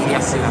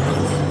 Iiyak sila.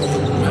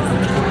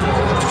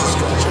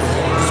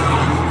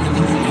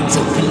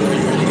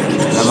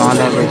 Sa mga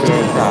never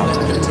share sa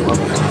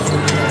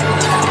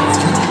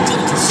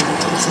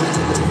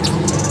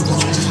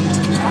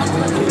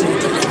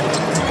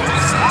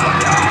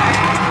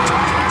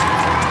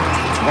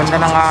ganda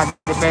ng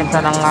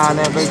depensa ng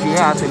Nueva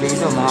Ecija,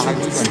 Toledo, mga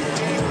kaibigan.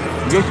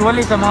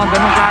 Usually sa mga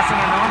ganong klaseng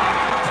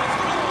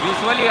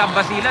usually ang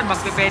Basilan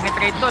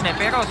magpe-penetrate doon eh,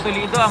 pero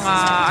Toledo ang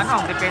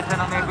ang depensa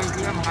ng Nueva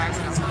Ecija, mga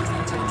kaibigan.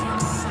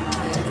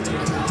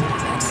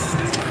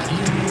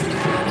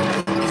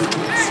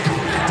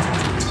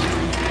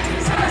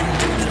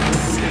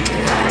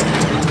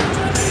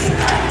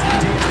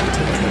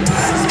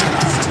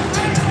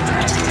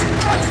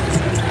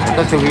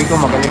 Ito si Wico,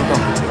 magaling to.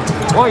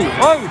 Oy!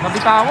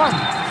 Nabitawan!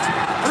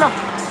 Hala!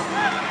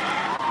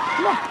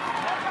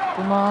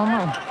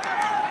 Tumama eh.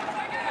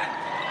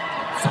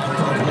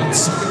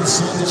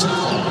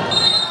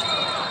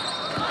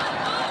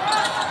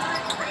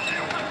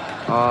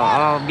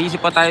 Busy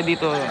pa tayo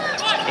dito.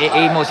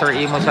 Amos or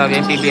Amos sa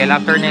MPBL.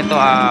 After nito,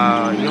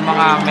 yung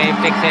mga may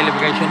fake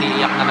celebration,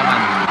 iiyak na naman.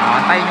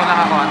 Antayin nyo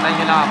lang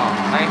ako.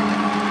 Okay?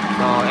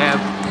 So,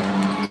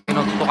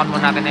 tinututukan mo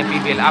natin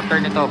MPBL.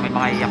 After nito, may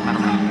mga iiyak na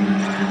naman.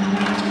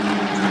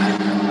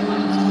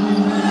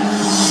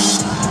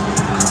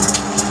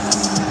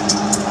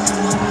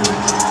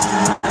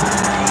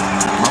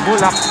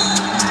 Mabulak.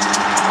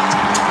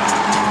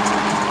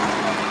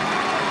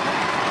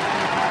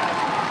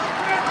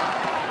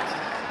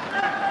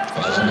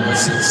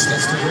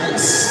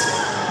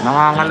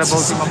 Nangangalabaw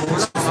si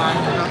Mabulak.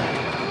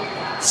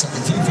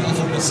 17 foul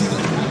for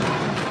Basilan.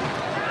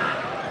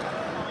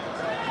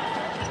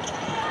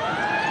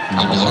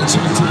 Number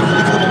 17,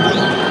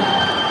 Mabulak.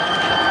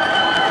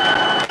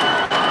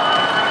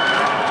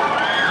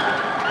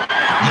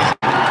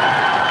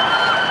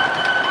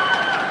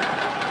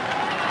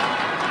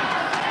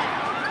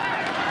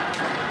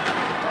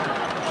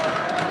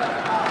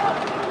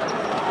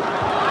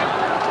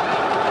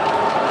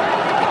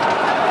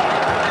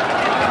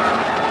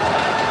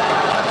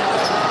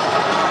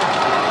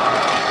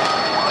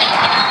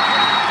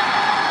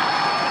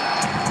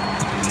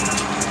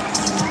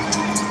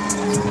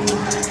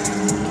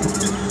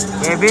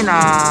 Kevin,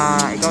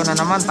 ikaw na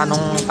naman,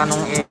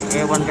 tanong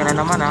ewan ka na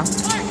naman ha.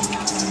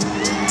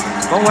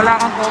 Kung wala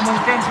kang common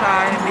sense,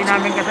 hindi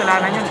namin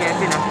kasalanan yun,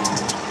 Kevin ha.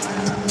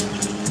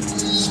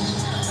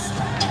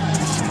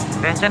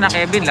 Tensya na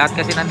Kevin, lahat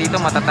kasi nandito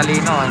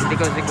matatalino. Hindi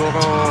ko siguro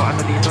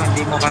dito,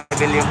 hindi mo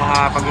kabil yung mga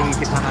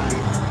pag-iisip na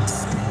nandito.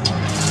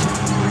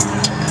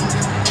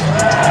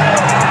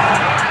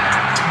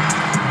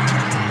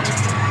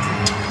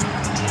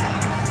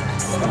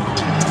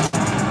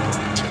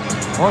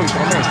 Oy,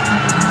 promise.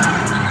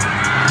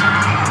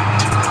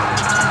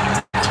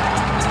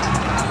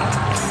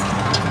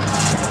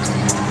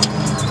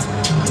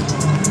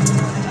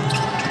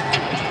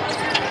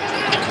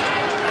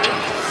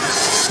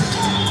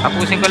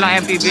 Tapusin ko lang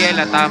MPBL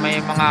at may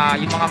yung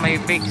mga may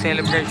fake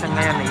celebration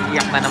ngayon,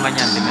 iiyak na naman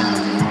yan, di ba?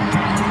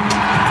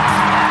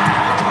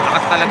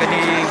 Lakas talaga ni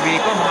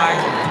Vico, mga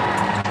idol.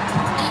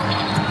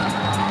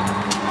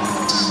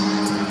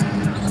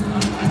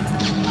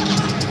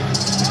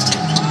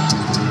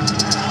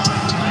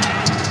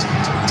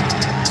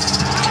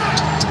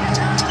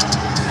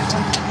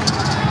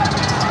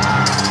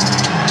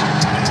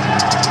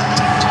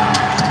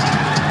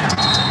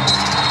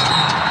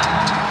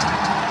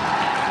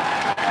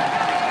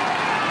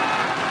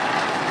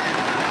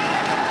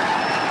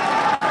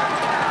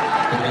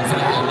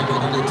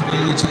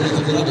 Ecija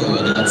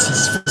Colorado. That's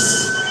his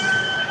first.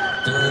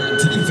 Third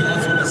team foul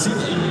for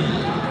Basilan.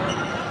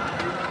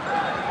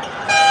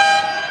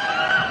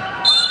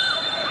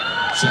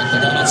 Check the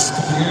balance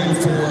coming in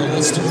for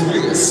Mr.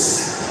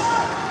 Reyes.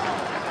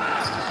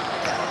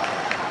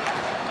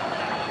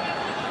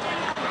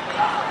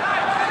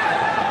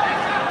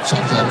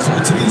 Shot clock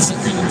 14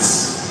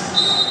 seconds.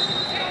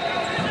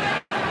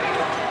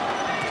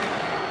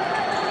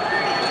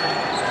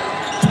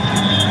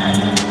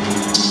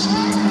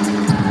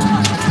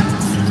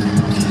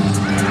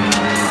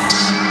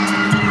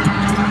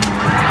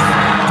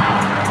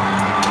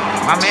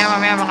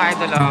 Mamaya mga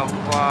idol,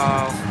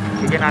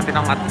 bigyan natin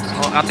ng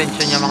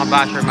attention yung mga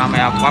basher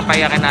mamaya.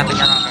 Papayakin natin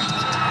yan mamaya.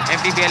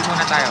 MPBL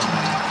muna tayo.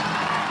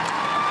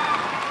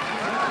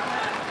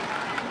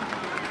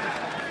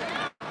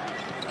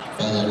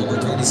 Foul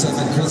number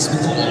 27, Chris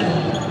Basilan.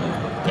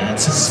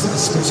 That's his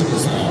first personal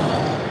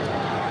foul.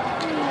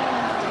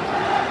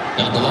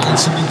 Down the line,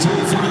 shooting two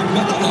for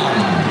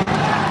Basilan.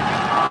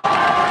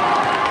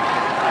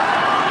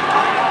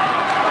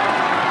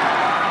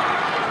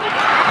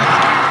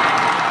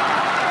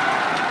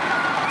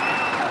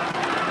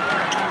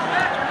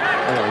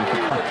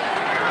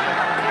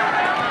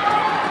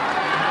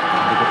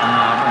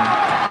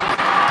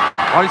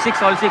 All six.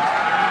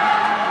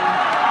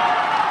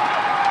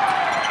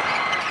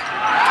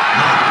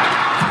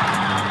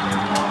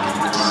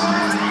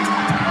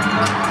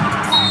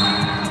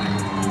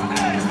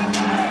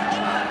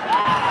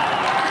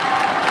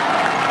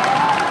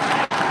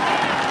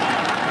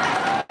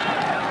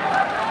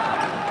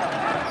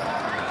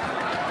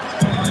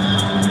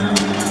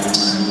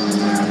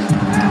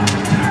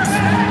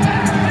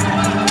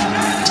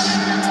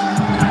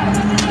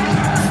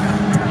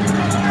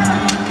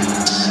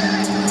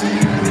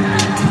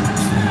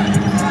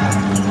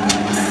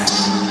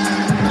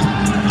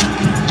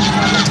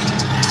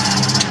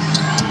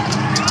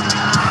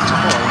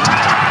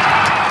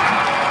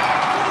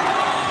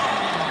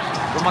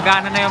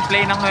 Gumagana na yung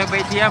play ng Nueva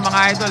Ecija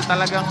mga idol.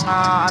 Talagang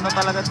ano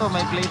talaga to,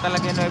 may play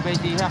talaga yung Nueva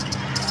Ecija.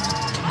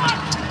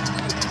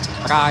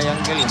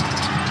 Triangle.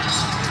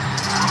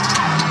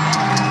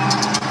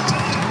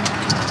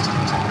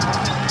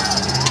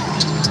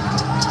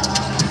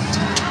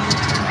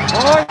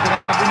 Oy,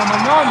 grabe naman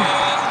yun.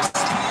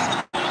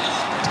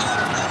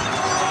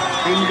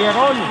 Finger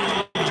roll.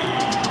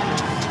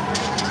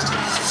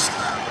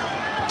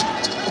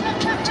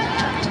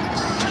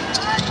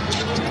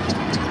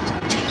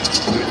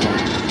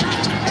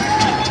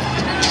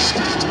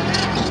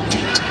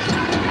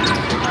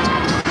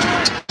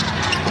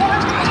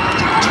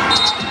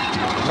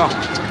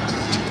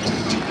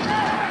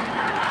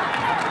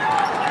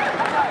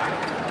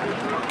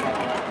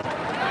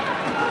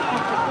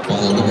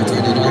 Foul number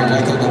 29,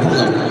 Michael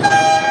Mapulak.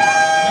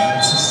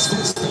 That's his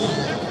first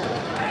foul.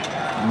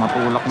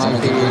 Mapulak na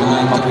si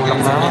Mapulak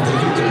na.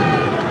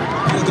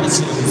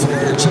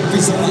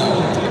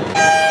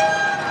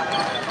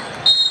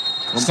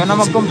 Huwag ka na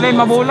mag-complain,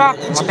 Mabulak.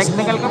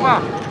 Ma-technical ka pa.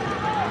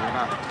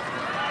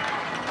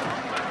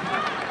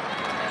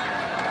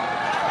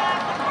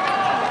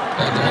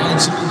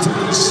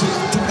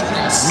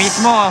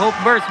 Mismo, Hope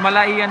Burst,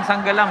 Malaian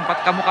Sanggalang,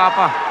 pat kamukha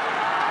pa.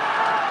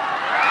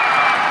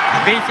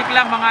 Basic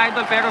lang mga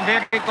idol, pero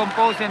very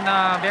composed and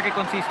very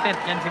consistent.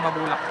 Yan si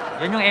Mabulak.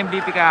 Yan yung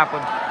MVP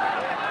kahapon.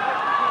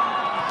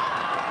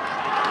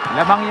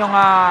 Labang yung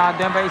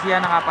Nueva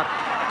Ecija ng 4.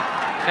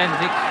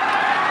 10-6.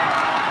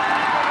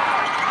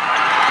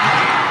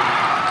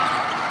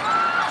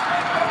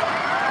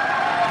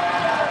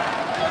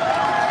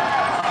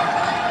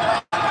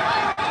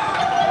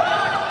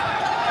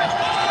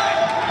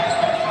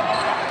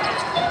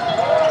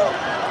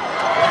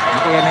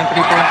 Yan yung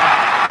 3-point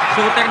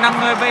shooter ng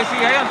Nueva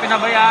Ecija yun.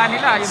 Pinabayaan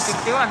nila yung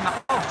 51.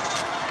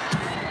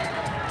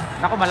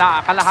 Naku,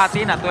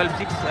 kalahati na.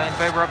 12-6 in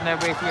favor of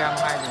Nueva Ecija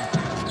mga idol.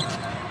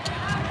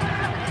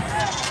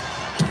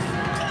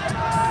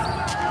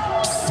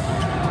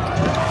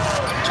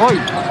 Hoy!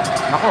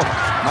 Naku,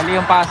 mali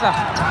yung pasa.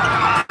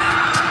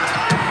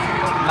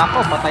 Naku,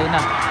 patay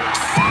na.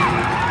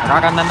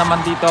 Rakan na naman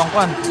dito ang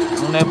kwan.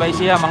 Ang Nueva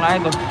Ecija mga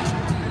idol.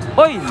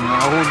 Hoy!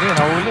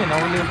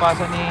 Nahuli yung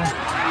pasa ni...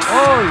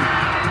 Hoy!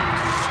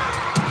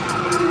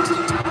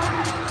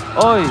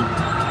 Oy!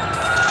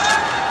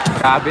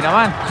 Grabe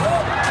naman.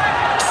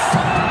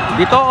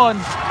 Dito on.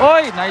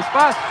 Oy! Nice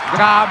pass.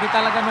 Grabe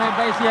talaga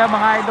Nueva Ecija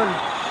mga idol.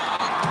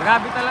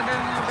 Grabe talaga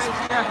Nueva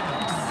Ecija.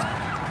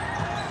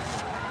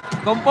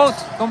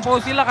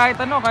 Compose sila kahit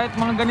ano, kahit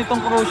mga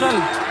ganitong crucial.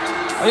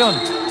 Ayun.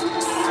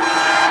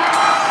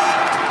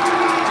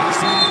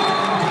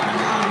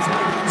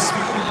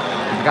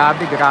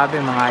 Grabe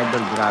mga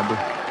idol, grabe.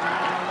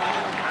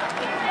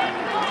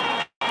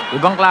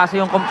 Ibang klase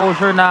yung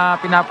composure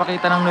na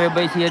pinapakita ng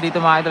Nueva Ecija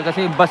dito mga idol,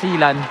 kasi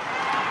Basilan,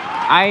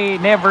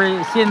 I never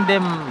seen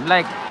them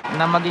like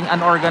na maging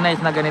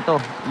unorganized na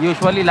ganito.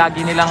 Usually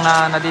lagi nilang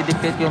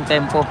nadidictate yung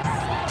tempo.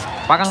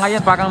 Parang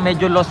ngayon, parang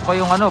medyo lost pa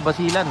yung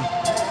Basilan.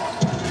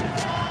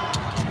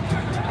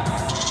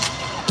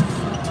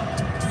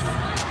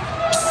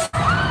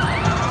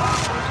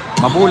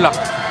 Mabulak.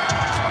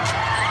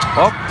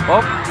 Hop,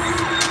 hop.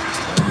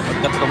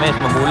 Pagkat Gomez,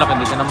 mabulak.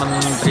 Hindi ka naman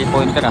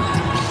 3-pointer ah.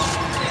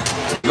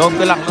 Loob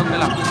ka lang, loob ka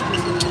lang.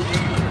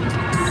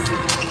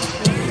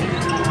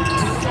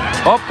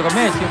 Hop,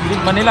 Gomez. Yung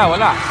lead man nila,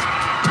 wala.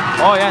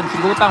 Oh, yan.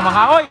 Sigutang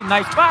mga, oy,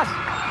 nice pass.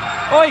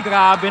 Oy,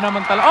 grabe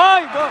naman talaga.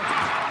 Oy, go.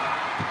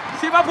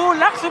 Si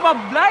Mabulak,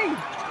 sumablay.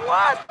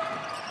 What?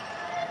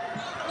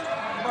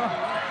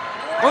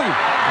 Oy,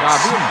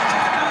 grabe yun.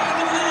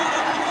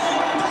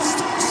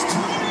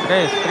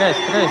 Tres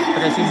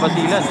yung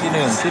Basilan. Sino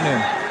yun? Sino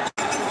yun?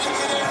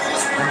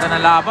 Ganda na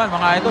laban,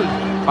 mga idol.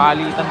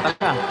 Palitan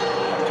talaga.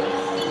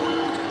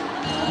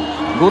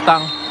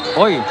 Gutang.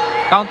 Oy,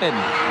 counted.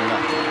 Wala.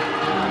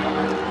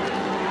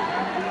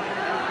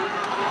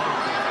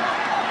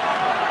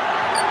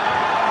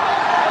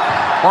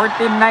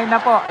 $14-9 na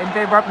po in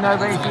favor of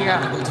Nueva Ecija.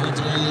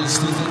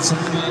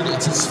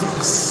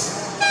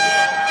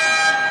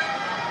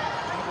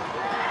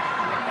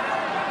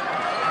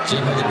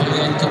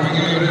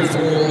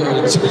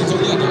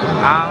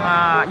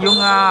 Yung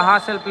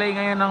hustle play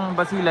ngayon ng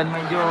Basilan,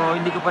 medyo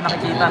hindi ko pa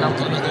nakikita, no?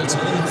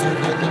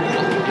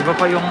 Iba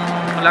pa yung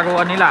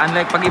laruan nila,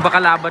 unlike pag iba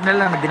kalaban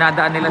nila,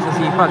 dinadaan nila sa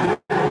sipag.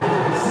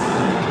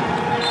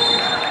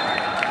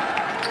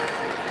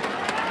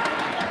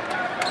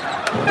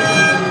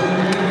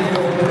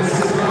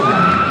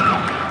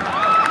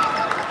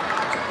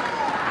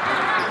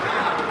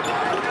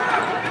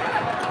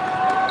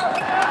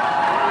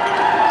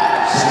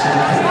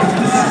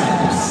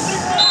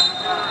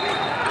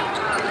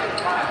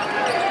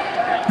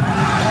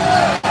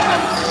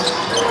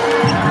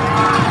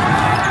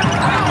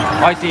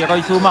 Oy, si Roy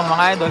Sumang,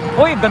 mga idol.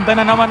 Uy, ganda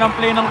na naman ang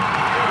play ng...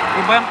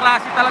 Iba yung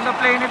klase talaga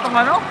play nitong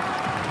ano.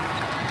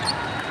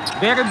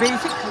 Very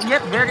basic,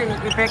 yet very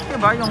effective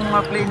yung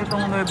play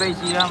nitong Nueva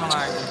Ecija, mga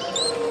idol.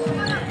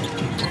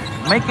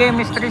 May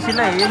chemistry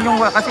sila eh. Yun yung,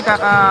 kasi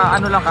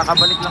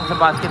kakabalik lang sa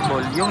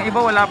basketball. Yung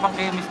iba wala pang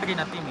chemistry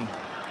na team eh.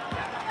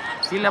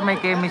 Sila may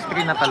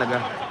chemistry na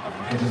talaga.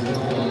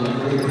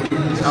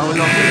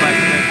 Naulong si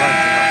basketball.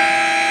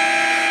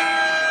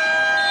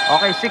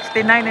 Okay,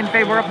 69 in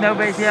favor of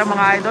Nueva Ecija,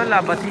 mga idol.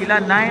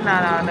 Basilan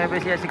 9, Nueva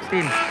Ecija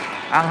 16.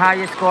 Ang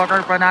highest scorer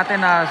pa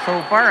natin so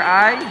far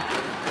ay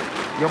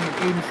yung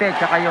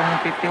 15 tsaka yung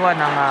 51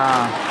 ng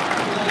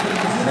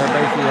Nueva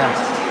Ecija.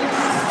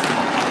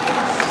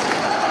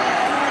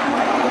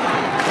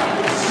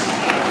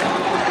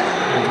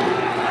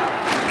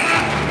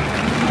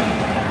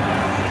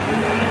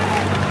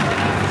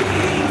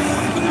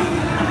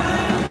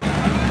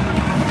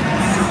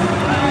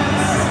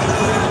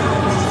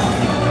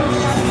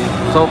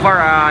 So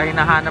far,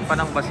 hinahanap pa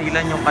ng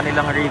Basilan yung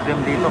kanilang rhythm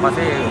dito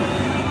kasi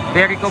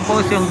very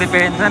composed yung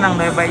depensa ng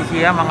Nueva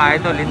Ecija, mga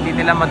idol. Hindi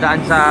nila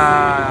madaan sa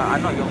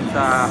yung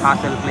sa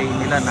hustle play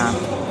nila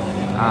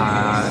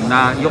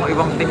na yung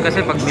ibang team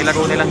kasi pag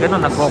nilaro nilang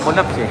gano'n,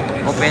 nagko-collapse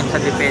eh. Opensa,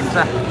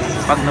 depensa.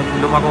 Pag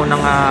lumaro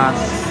ng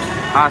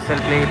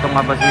hustle play itong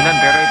Basilan,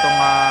 pero itong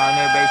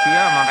Nueva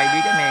Ecija, mga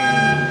kaibigan,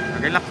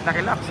 relax na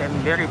relax and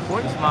very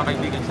poised, mga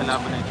kaibigan, sa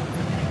laban na ito.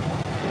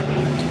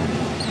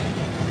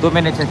 2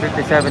 minutes and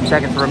 57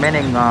 seconds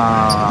remaining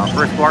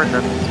first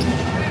quarter.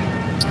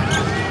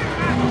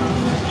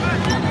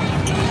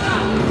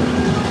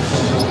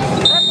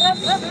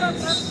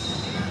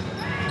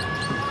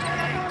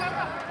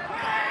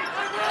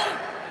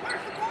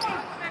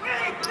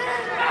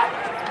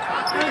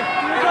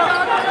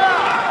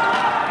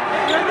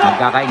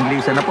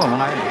 Nagkaka-Inglesan na po,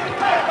 mga idol.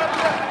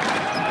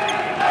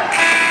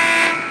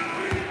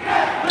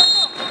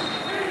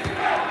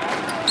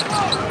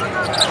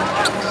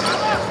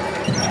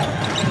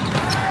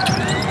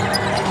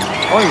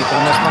 Oy,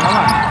 tunas na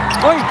naman.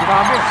 Oy,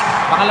 grabe.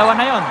 Pangalawa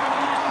na yon.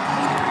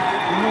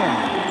 Ano yan?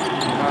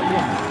 Grabe.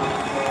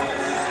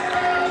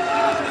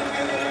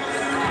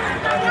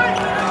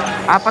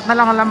 Apat na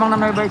lang ang lamang ng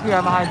Nueva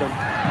Ecija, mga idol.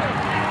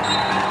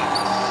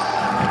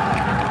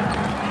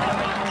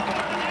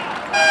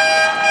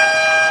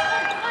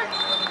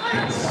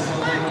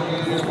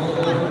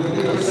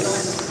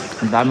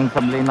 Ang daming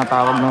sablay na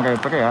tawag ng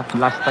referee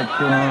Last touch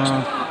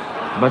yung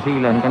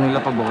Basilan, kanila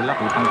pa bola.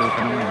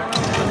 Kitang-kita nyo yan.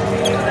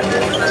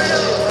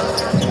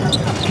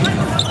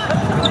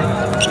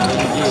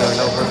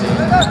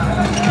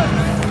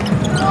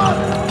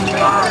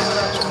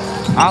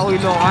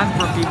 Uiloan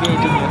for PBA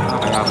din yun.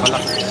 Kaya pala.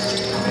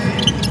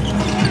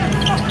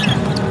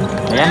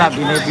 Ayan na,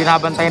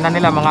 binabantay na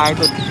nila, mga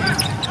idol.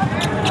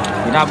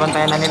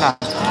 Binabantay na nila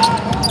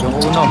yung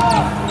uno.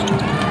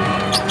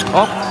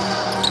 Oh,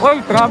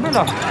 oy, travel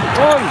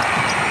oy.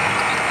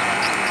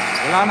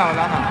 Wala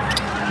na.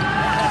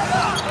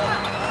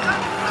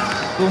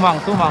 Sumang,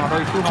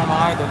 Roy Sumang,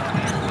 mga idol.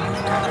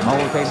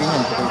 Mahusay din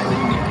yun.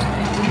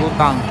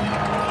 Butang.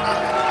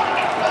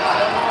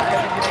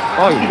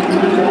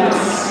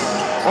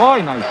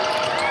 Oy, nice.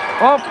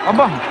 Oh,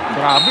 aba,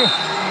 grabe.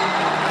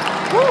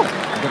 Woo!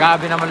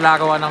 Grabe naman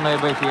larawan ng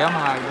Nueva Ecija,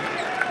 mga idol.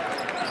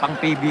 Pang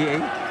PBA.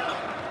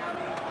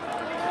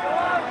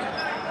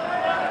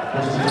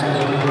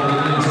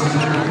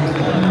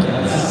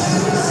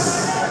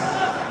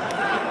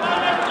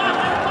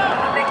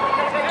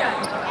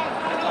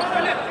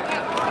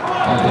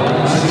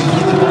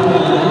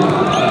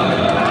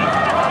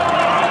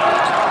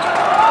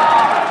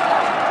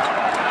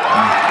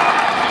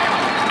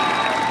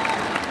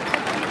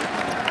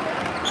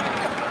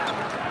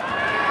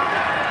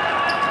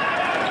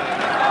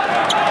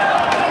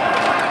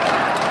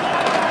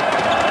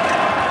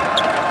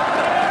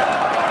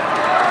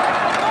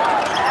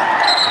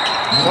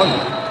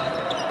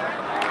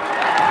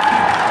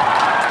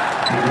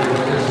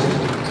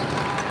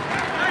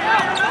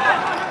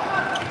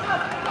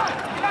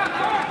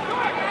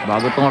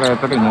 Bago tong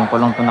referee, ngayon ko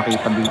lang ito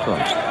nakita dito.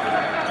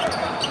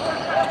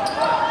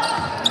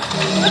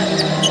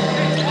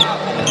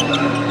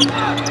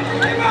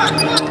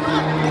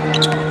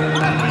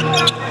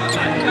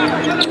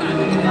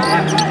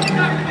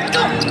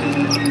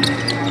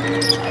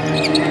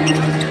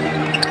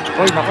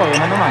 Uy, nako,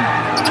 yun na naman.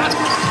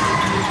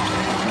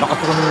 Lakas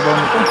rumibaw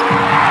nito.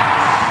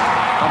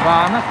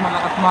 Tagaanas,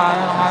 malakas ang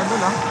idol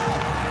ha.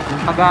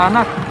 Yung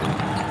tagaanas.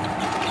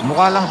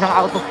 Mukha lang siyang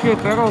out of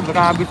shape pero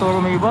grabe to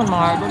rumibaw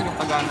mga idol yung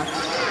tagaanas.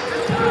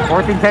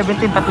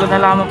 14-17, tatlo na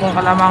lamang kung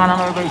kalamangan ng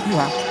Nueva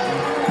Ecija ha.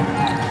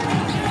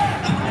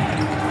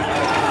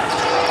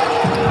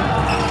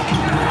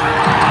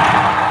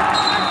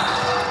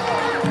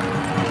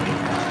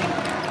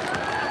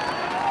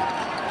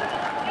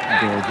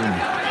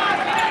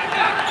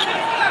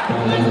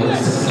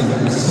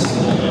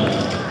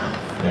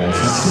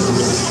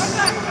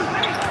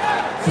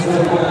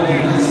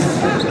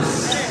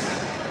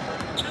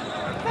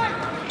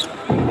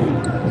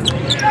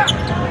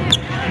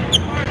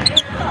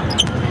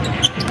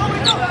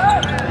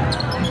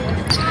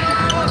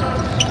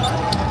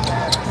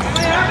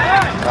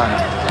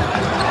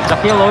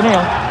 Sakil,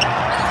 O'Neal.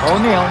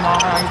 O'Neal, mga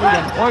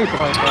kaibigan. Oy, ito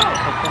mga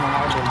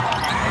idol.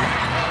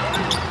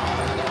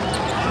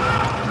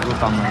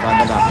 Lutang,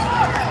 ganda.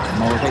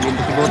 Mahusay din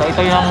siguro.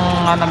 Ito yung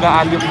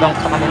nag-a-alley-oop dunk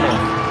sa kanila.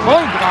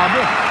 Oy,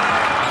 grabe.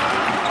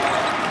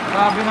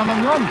 Grabe naman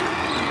yun.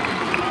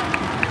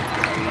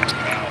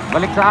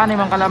 Balik sa anim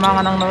ang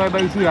kalamangan ng Nueva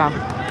Ecija.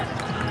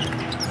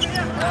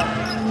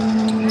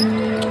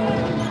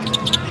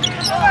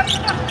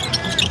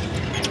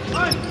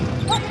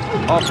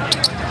 Oh.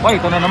 Oy,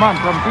 ito na naman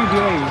from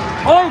PBA.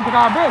 Oy,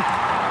 grabe.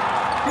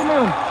 Sino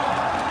yun?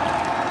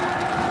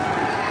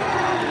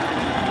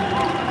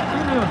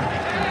 Sino yun?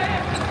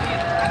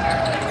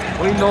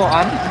 Oy,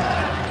 Loan.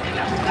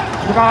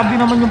 Grabe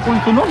naman yung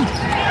pulso nun.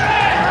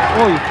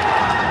 Oy.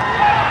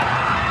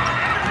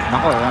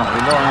 Nako, yan.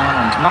 Oy, Loan na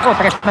naman. Nako,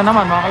 tres na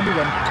naman mga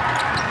kaibigan.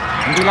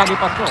 Hindi lagi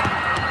pasko.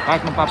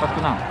 Kahit magpapasko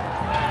na.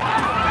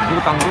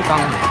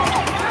 Lutang.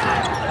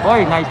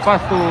 Oy, nice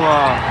pass to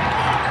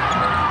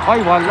oy,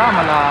 wala,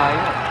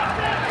 malayo.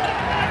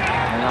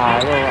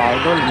 Malayo,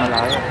 idol,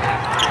 malayo.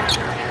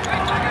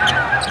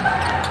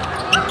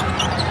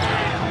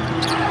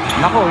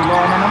 Nako,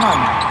 Iloa na naman.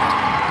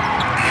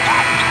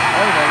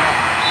 Oy, wala.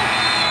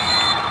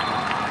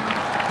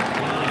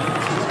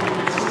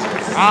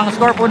 Ang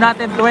score po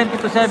natin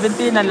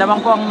 20-17. Ang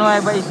lamang po ang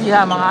Nueva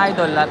Ecija mga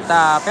idol. At,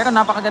 pero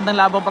napakagandang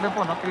laban pa rin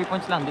po, no? 3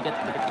 points lang, dikit.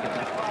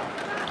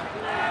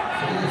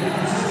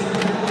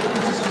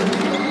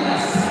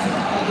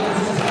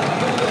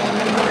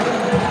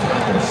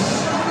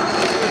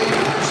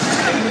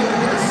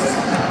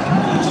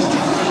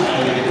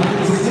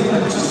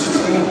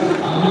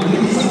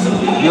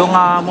 Yung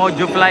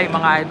Mojo Fly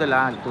mga idol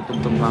ha,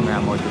 tutugtog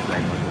mamaya Mojo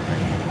Fly.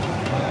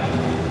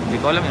 Hindi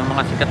ko alam yung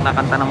mga sikat na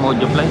kanta ng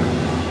Mojo Fly.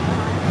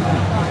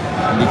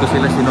 Hindi ko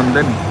sila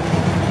sinundan.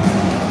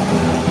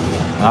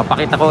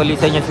 Pakita ko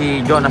ulit sa inyo si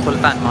Jonah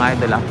Sultan mga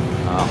idol ha.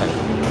 Okay.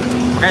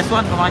 Press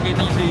 1 kung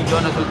makikita nyo si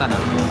Jonah Sultan ha.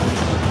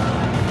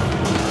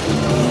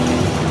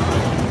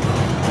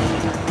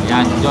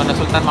 Yan, si Jonah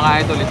Sultan mga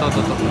idol, ito.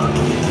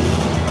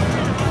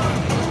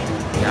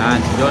 Yan,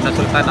 si Jonah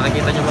Sultan,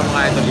 nakikita nyo ba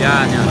mga idol?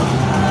 Yan.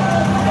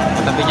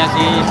 Katabi niya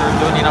si Sir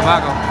Johnny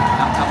Navarro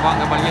ng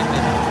Zamboanga Valiente.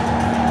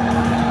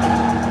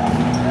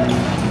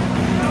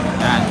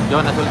 Yan,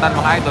 Jonah Sultan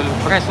mga idol.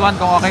 Press 1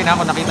 kung okay na,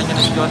 kung nakita nyo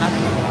na si Jonah.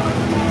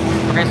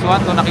 Press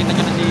 1 kung nakita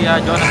nyo na si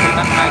Jonah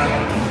Sultan mga idol.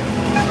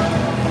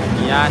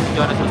 Yan, si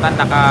Jonah Sultan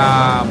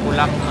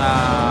naka-pulang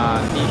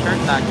t-shirt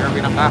na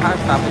Jervy ng Kahas,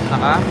 tapos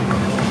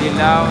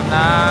naka-dilaw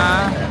na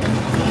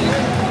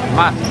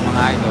mask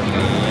mga idol.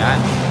 Yan,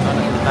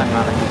 Jonah Sultan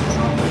mga idol.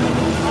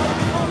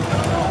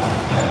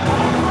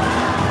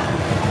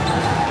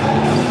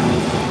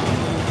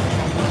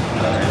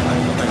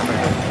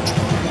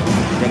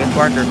 Second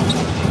quarter.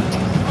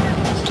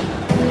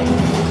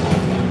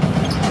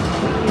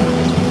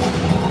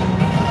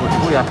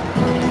 Kuya,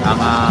 ang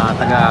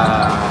taga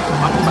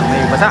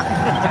may basa.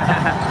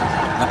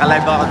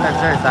 Naka-live ako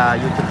sir sa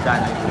YouTube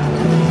channel.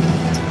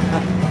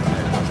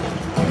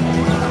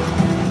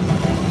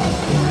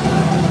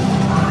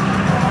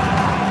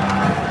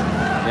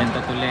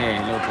 Bento Tule,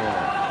 hello po.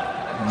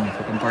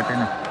 Second quarter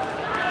na.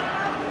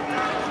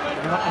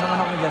 Ano man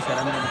ako dyan sir?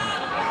 Ano man ako?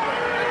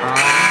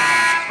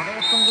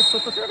 Pakayas kung gusto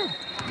to sir.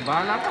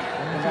 Bahala ka.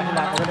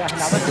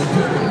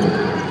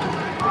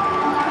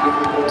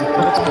 Gusto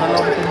ko itong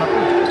dalawang team na to.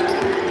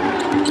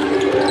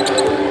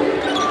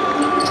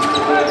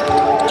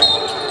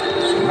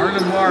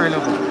 Marlon Moore, hello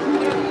po.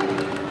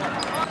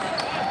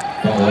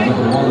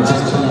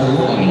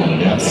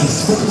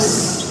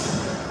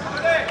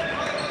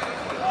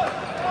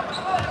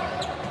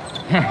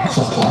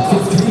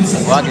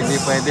 Wag, hindi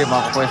pwede.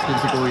 Maka-question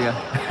si Kuya.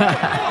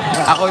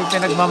 Ako yung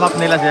pinagmamap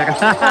nila sir.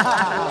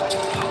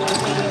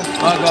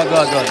 Wag.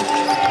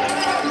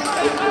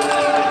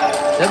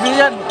 Sabi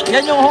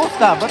yan yung host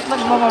ha. Ba't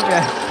nagmamap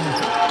yan?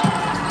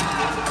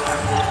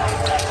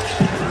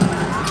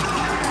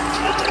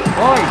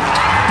 Hoy!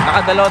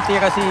 Nakadalawang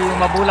tira si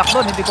Mabulak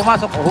doon, hindi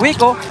pumasok.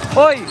 Huwiko,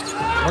 oy!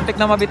 Muntik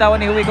na mabitawan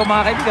ni Huwiko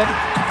mga kaibigan.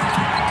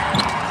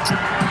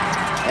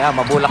 Ayan,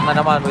 Mabulak na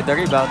naman with the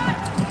rebound.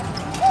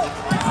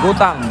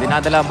 Gutang,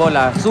 dinadala ang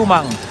bola.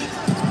 Sumang.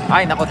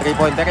 Ay, nako,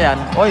 3-pointer yan.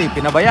 Oy,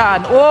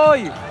 pinabayaan.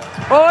 Oy!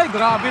 Oy,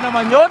 grabe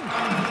naman yon.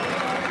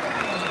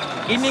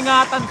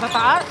 Iningatan sa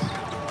taas.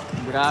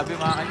 Grabe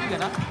mga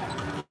kaibigan, ha?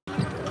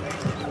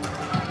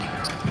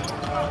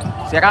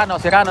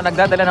 Serrano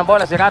nagdadala ng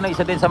bola. Serrano,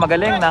 isa din sa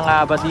magaling ng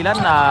Basilan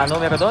na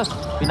numero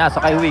 2. Pinasa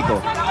kay Huwiko.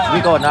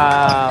 Huwiko na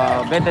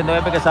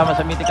 29 kasama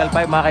sa Mythical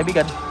 5 mga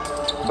kaibigan.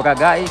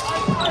 Bragais.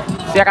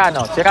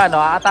 Serrano,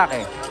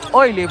 aatake.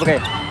 Oy, libre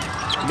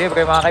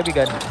mga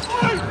kaibigan.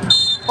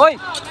 Oy!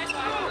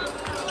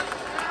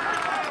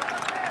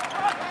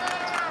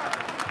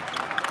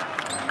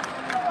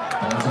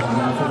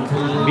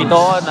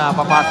 Bito na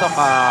papasok,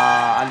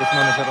 alis mo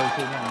na sa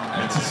Rosie niya.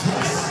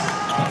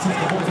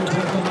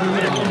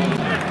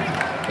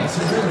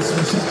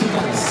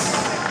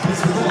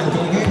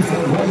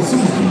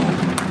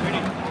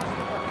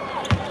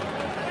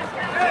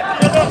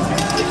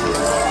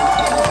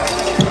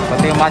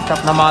 Pati yung matchup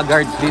ng mga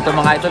guards dito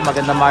mga idol,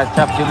 magandang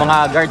matchup. Yung mga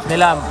guards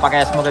nila,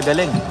 parehas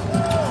magagaling.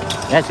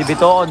 Yan, si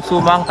Bitoon,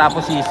 Sumang,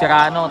 tapos si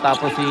Serrano,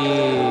 tapos si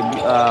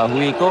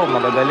Huwiko,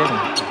 magagaling.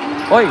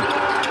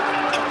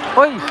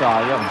 Oy,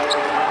 sayang.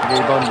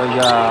 Rebound by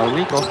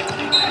Huwiko.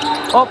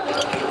 Op!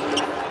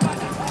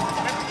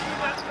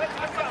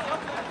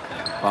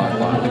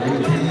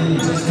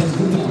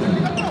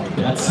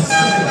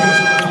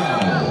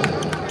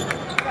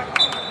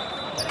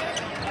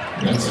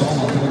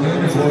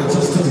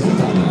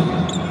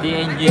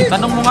 DNG.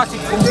 Tanong mo nga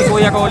kung si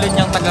Kuya Colin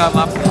yung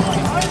taga-map.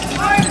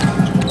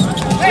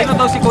 Sino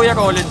daw si Kuya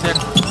Colin, sir?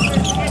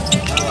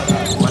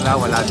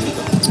 Wala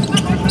dito.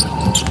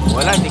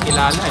 Wala, hindi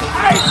kilala eh.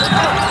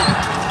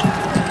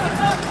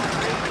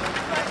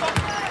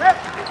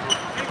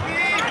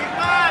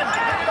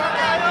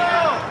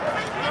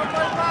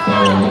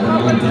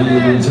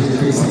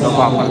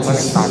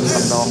 Napapagpalit,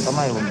 tatang daw ang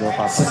kamay. Huwag daw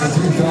papagpalit. Second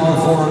team foul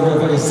for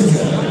Nueva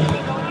Ecija.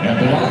 At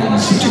the line,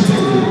 shooting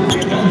two,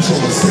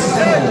 Angelo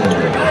Serrano.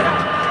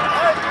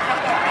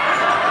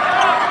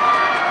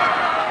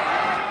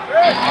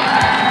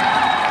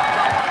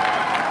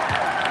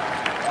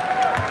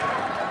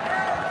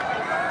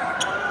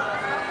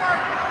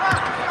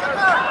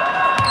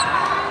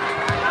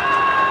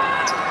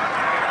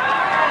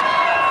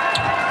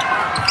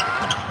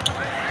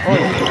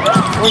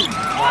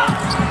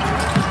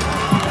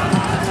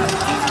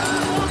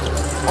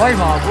 Oy,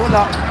 mga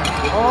bulak.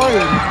 Oy,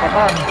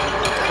 patan.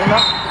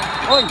 Bulak.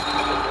 Oy.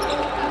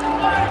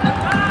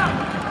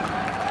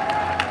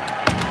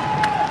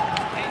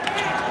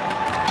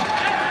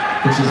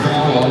 Which is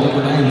foul on number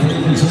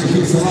 19,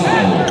 Basilan.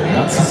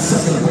 That's his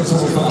second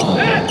personal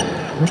foul.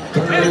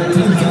 Third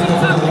team foul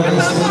for the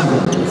West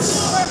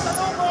Wanderers.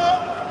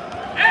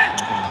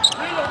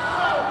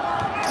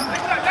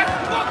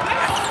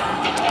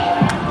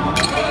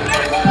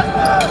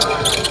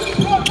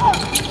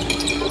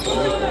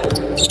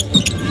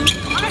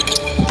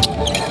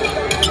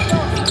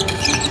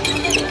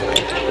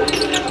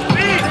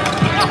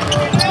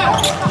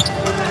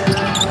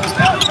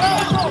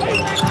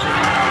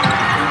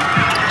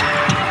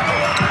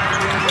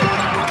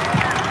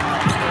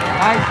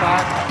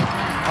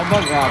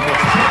 Grabe.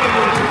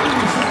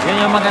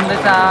 Yan yung maganda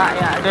sa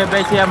Nueva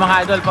Ecija mga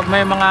idol. Pag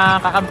may mga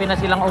kakampi na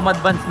silang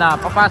umadvance na,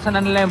 papasa na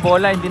nila yung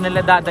bola, hindi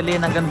nila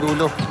dadalhin hanggang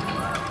dulo.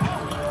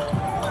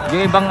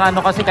 Yung ibang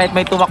kasi kahit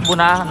may tumakbo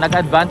na,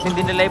 nag-advance,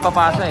 hindi nila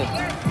ipapasa eh.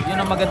 Yun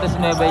ang maganda sa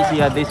Nueva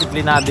Ecija,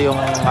 disiplinado yung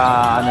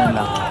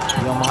nila,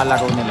 yung mga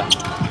laro nila.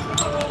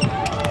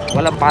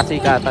 Walang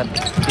pasikatan.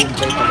 Team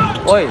play pa rin.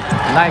 Oy,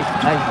 nice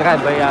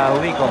drive by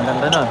Huwiko. Ang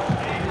ganda nun.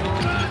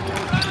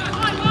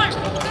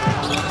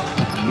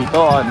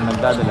 Bitoon,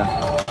 nagdadala.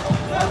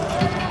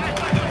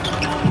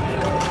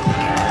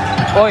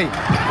 Oy,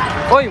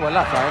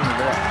 wala. Sayang,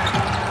 nagawa.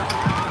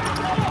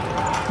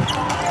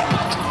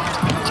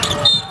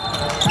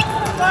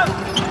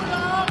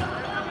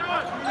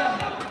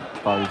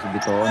 Pawis si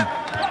Bitoon.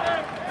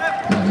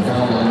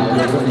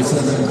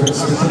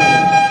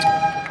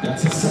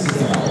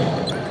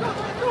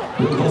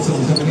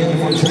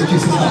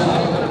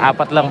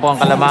 Apat lang po ang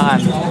kalamangan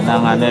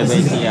ng Nueva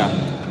Ecija.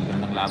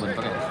 Gandang laban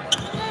pa rin.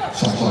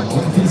 Shot clock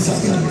 20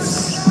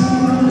 seconds.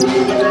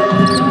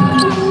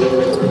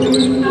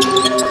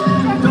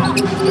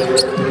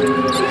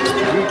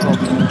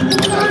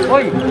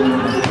 Oy!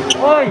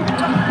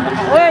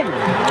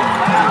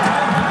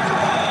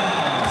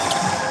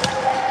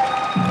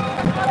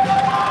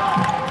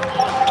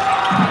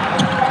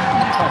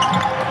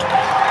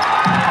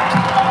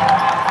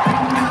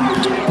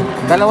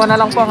 Dalawa na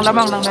lang po ang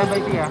lamang ng Nueva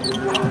Ecija.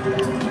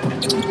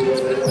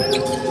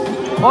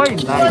 Oy,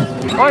 nice.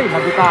 Oy,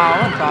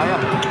 nabitawan,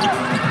 sayang.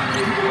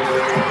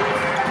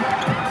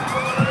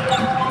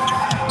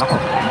 Ako.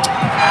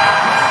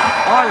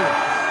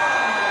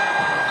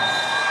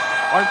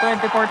 All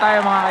 24 tayo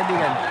mga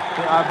kaibigan.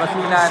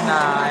 Basilan na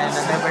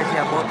Nueva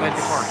Ecija po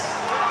 24.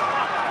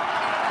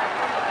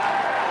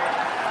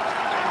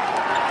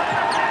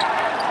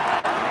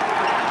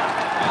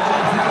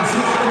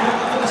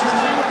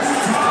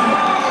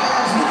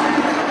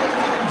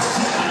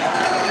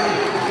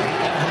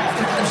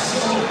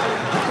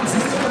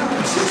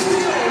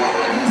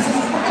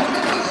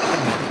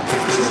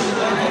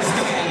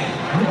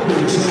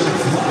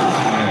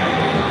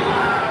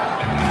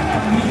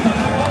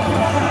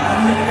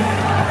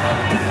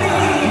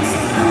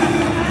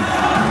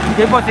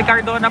 Si po, si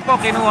Cardona po,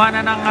 kinuha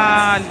na ng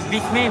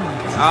Bismin.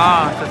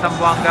 Sa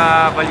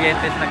Zamboanga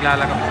Valientes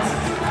naglalaro.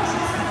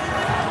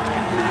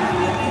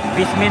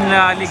 Bismin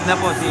League na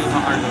po si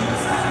Cardona.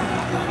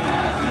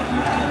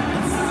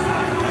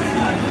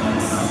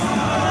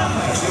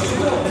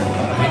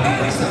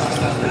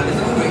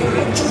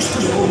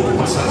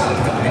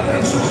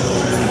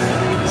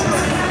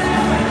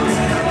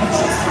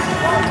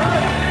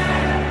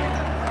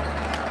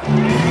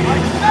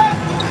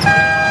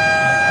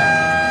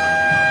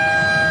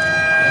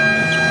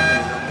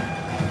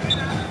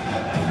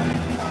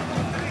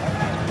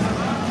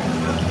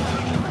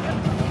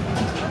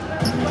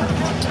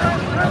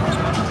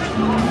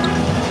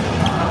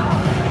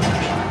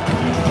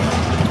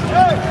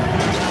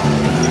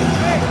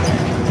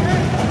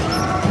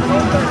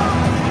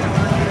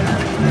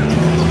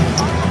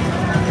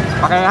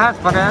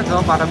 Parehas,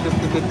 parang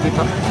 50-50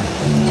 to.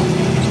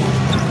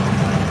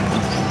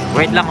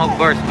 Wait lang, of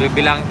course,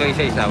 bibilang ko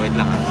isa-isa, wait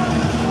lang.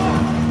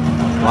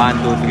 1,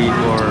 2, 3,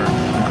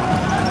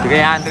 4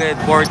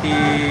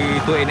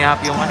 342 and a half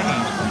yung ano eh.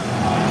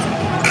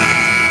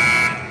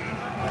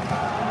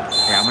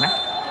 Kaya mo na.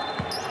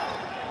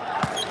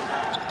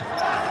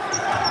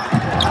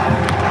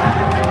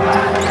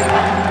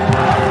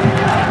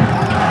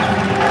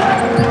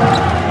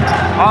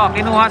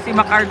 Kinuha si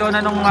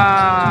Macardona nung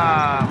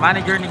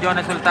manager ni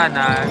Jonas Sultan.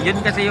 Yun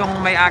kasi yung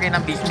may-ari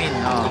ng Bismin.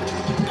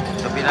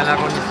 So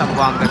pinalaro ni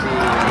Zamboanga si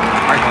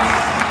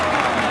Macardona.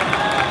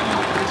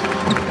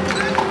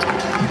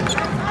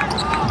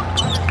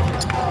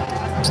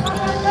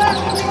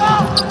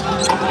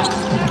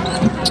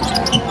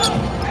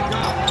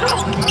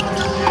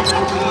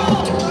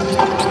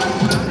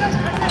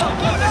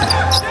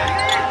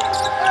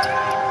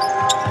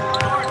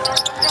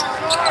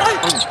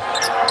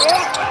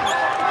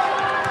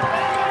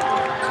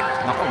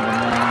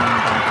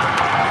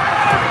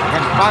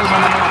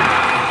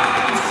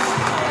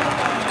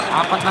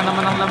 Apat na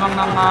naman ang lamang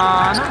ng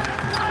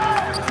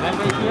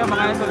Nueva Ecija,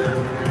 mga idol.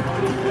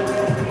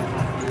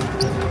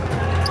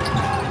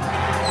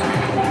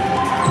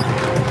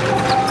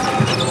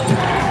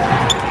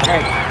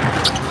 Okay.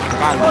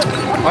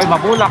 Hoy,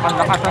 Mabulak, ang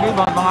lakas sa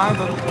rebound, mga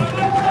idol.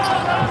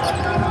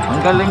 Ang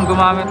galing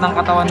gumamit ng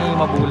katawan ni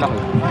Mabulak.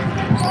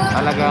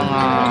 Talagang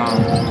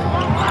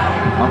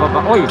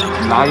mababa. Oy,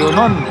 layo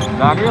nun,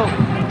 Dario.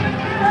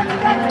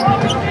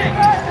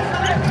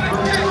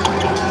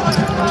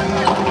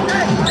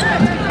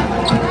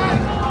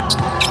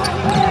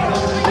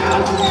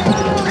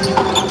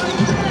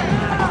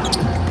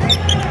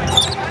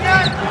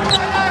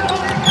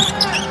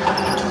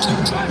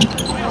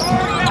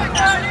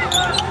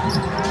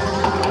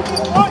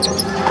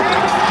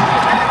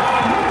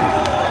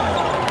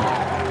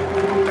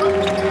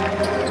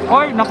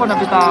 Hoy, naku,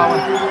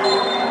 nabitawan.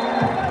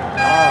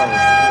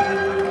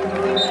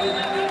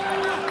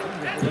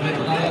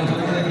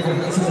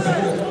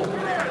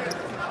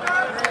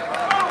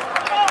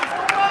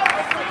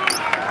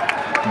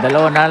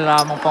 Dalawa na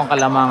lamang po ang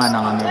kalamangan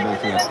ng Nueva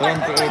Ecija,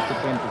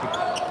 28-26.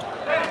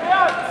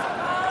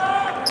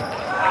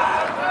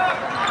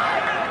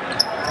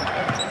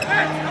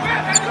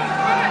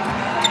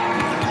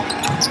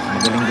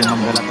 Magaling din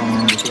magdala tong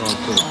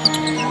 18.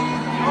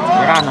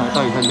 Mirano, ito,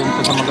 isa din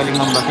ito sa magaling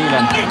ng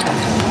Basilan.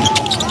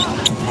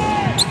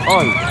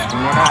 Oy,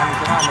 Mirano,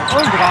 Mirano.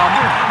 Oy,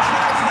 grabe.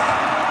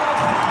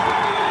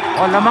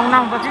 Lamang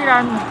ng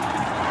Basilan.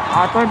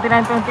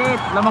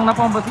 29-28. Lamang na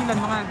po ang Basilan,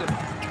 mga idol.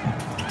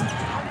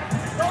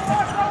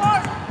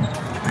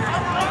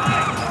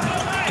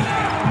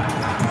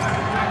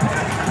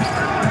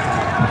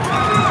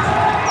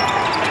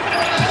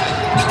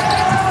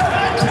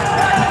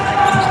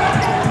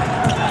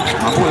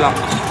 Mabulak.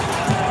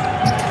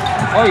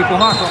 Oy,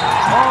 pumasok.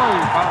 Oy,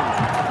 foul.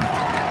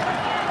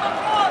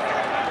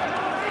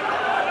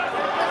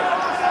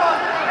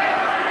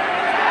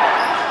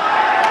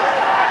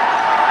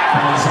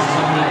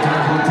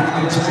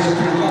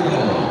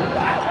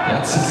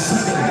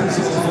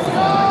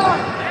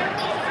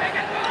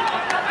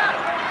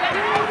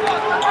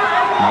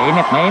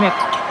 Mainit.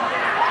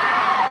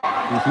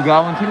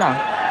 Sisigawan sila.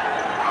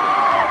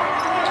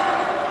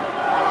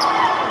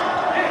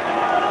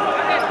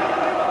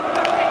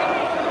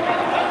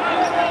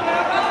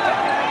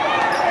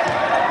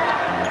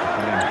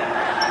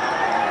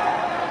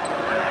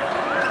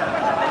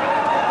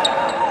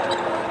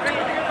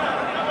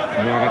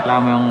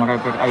 Nagreklamo yung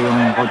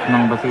yung coach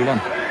ng Basilan.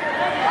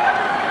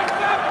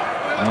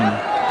 Ayun.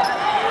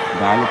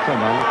 Galit siya,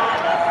 galit.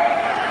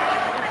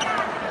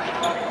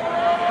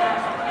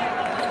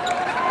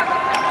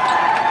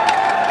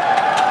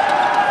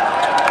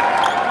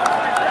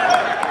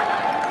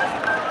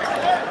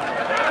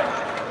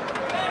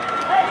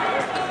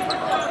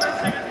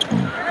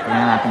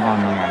 Tingnan natin kung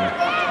ano nangyari.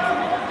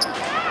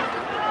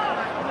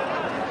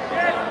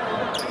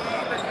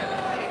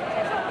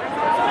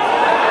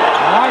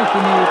 Ay,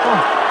 sinito.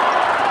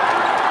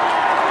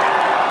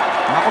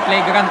 Naku,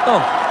 playground to.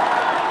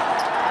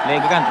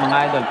 Playground, mga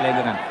idol,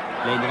 playground.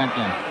 Playground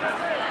yan.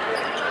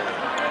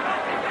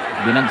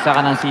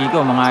 Binagsakan ng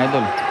siko, mga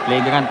idol.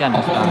 Playground yan.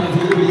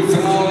 We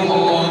found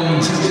on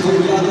Chico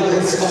Collado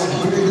is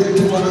upgraded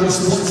to another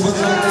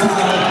sportsmanlike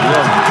foul.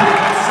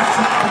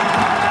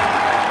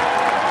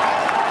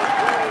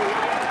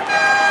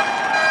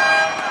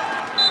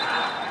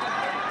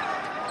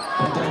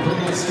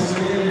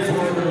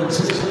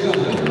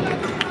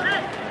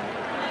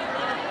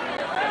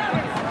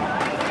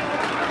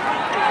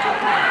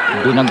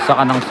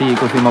 Binagsakan ng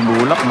siko si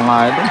Mabulak, mga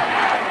idol.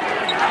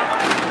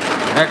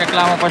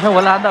 Reklamo pa siya,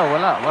 wala daw,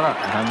 wala.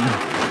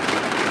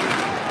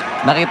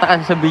 Nakita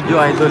kasi sa video,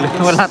 idol.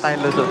 Wala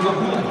tayong lusot.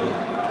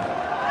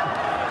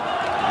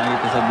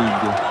 Nakita sa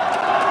video.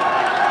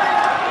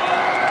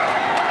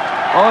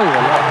 Oy,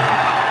 wala.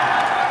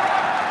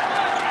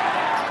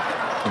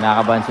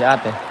 Kinakabahan si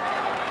ate.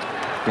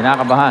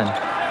 Kinakabahan.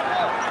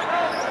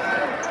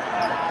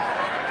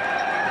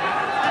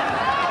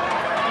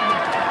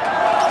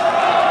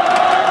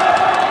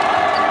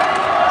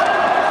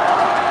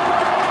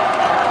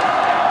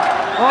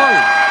 Oy!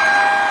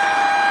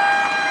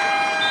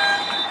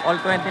 All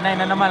 29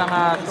 na naman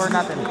ang score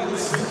natin.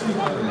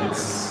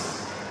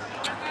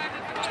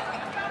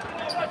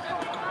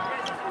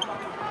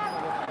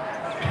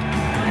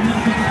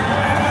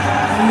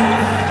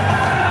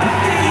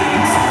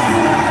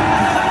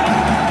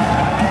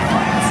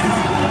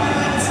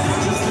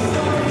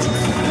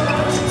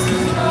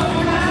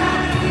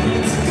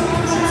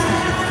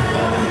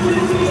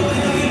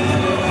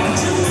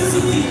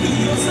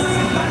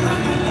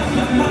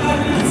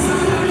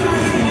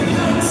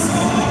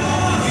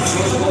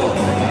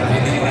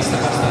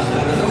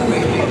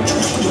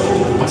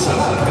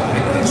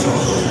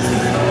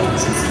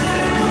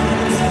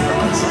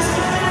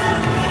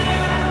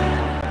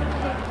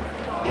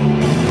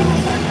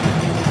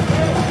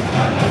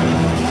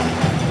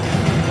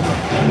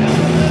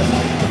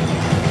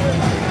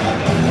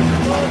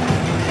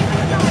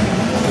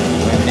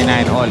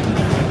 All.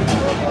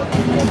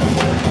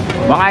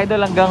 Mga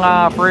idol, hanggang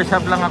first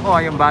half lang ako,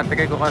 yung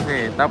battery ko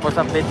kasi. Tapos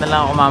update na lang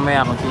ako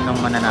mamaya kung sinong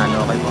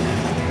mananalo. Okay po.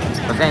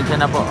 Pasensya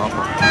na po.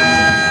 Opo.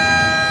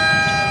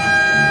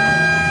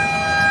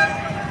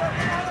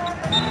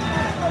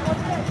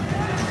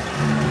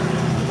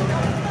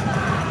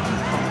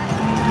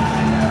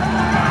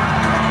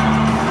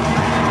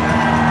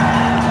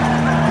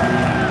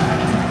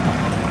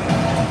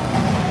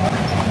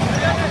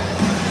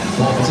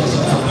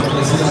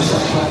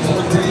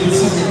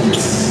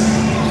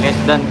 Less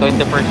than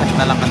 20%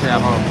 na lang kasi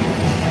ako.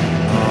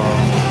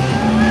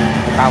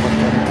 Tapos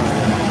ko rin.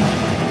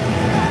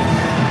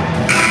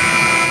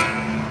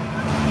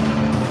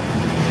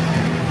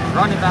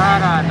 Ronnie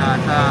Taharan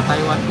sa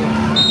Taiwan po.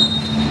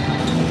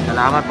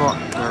 Salamat po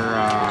Sir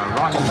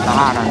Ronnie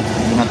Taharan.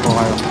 Ingat po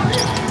kayo.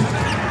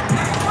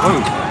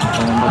 Uy,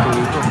 anong ba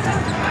dito?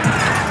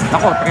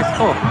 Nako, tres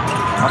to.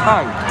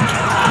 Patay.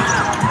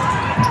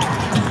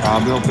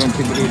 Sabi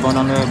offensive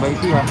rebound ng Nueva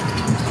Ecija.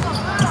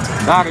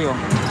 Dario,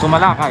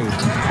 sumalakay.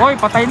 Hoy,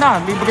 patay na.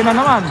 Libre na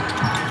naman.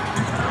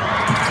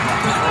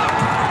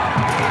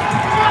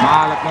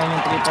 Maalat na yun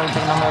yung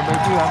 3-pointer ng Nueva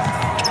Ecija.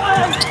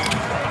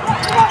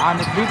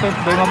 Honest defense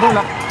by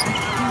Mabulak.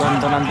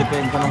 Ganda ng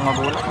depensa ng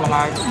Mabulak.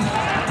 Mga ito.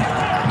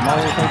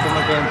 Mahusay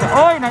tumagensa.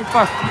 Oy, nice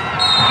pass.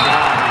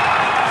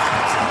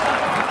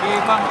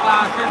 Ibang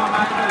klase mga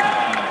ito.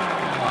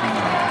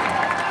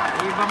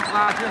 Ibang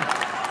klase.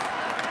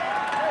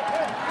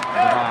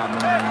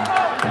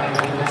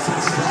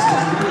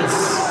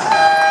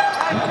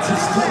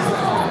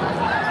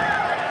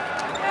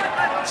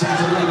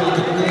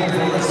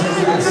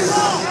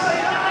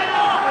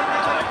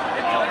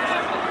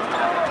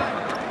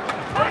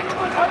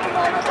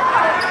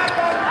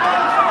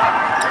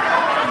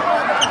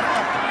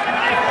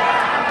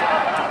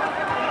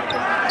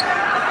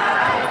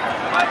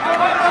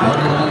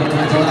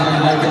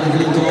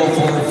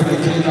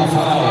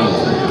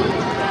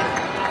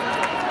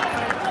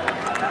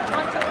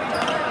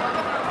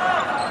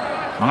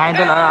 Mga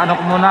idol, ano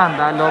ko muna,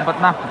 dahil lobat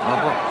na.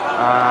 Opo.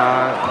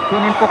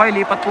 Tune in po kayo,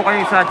 lipat po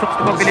kayo sa Chooks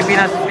to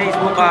Pilipinas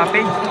Facebook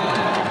page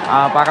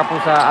para po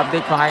sa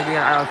update mga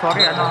idol.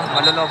 Sorry,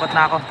 malolobat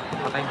na ako.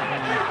 Patayin ko.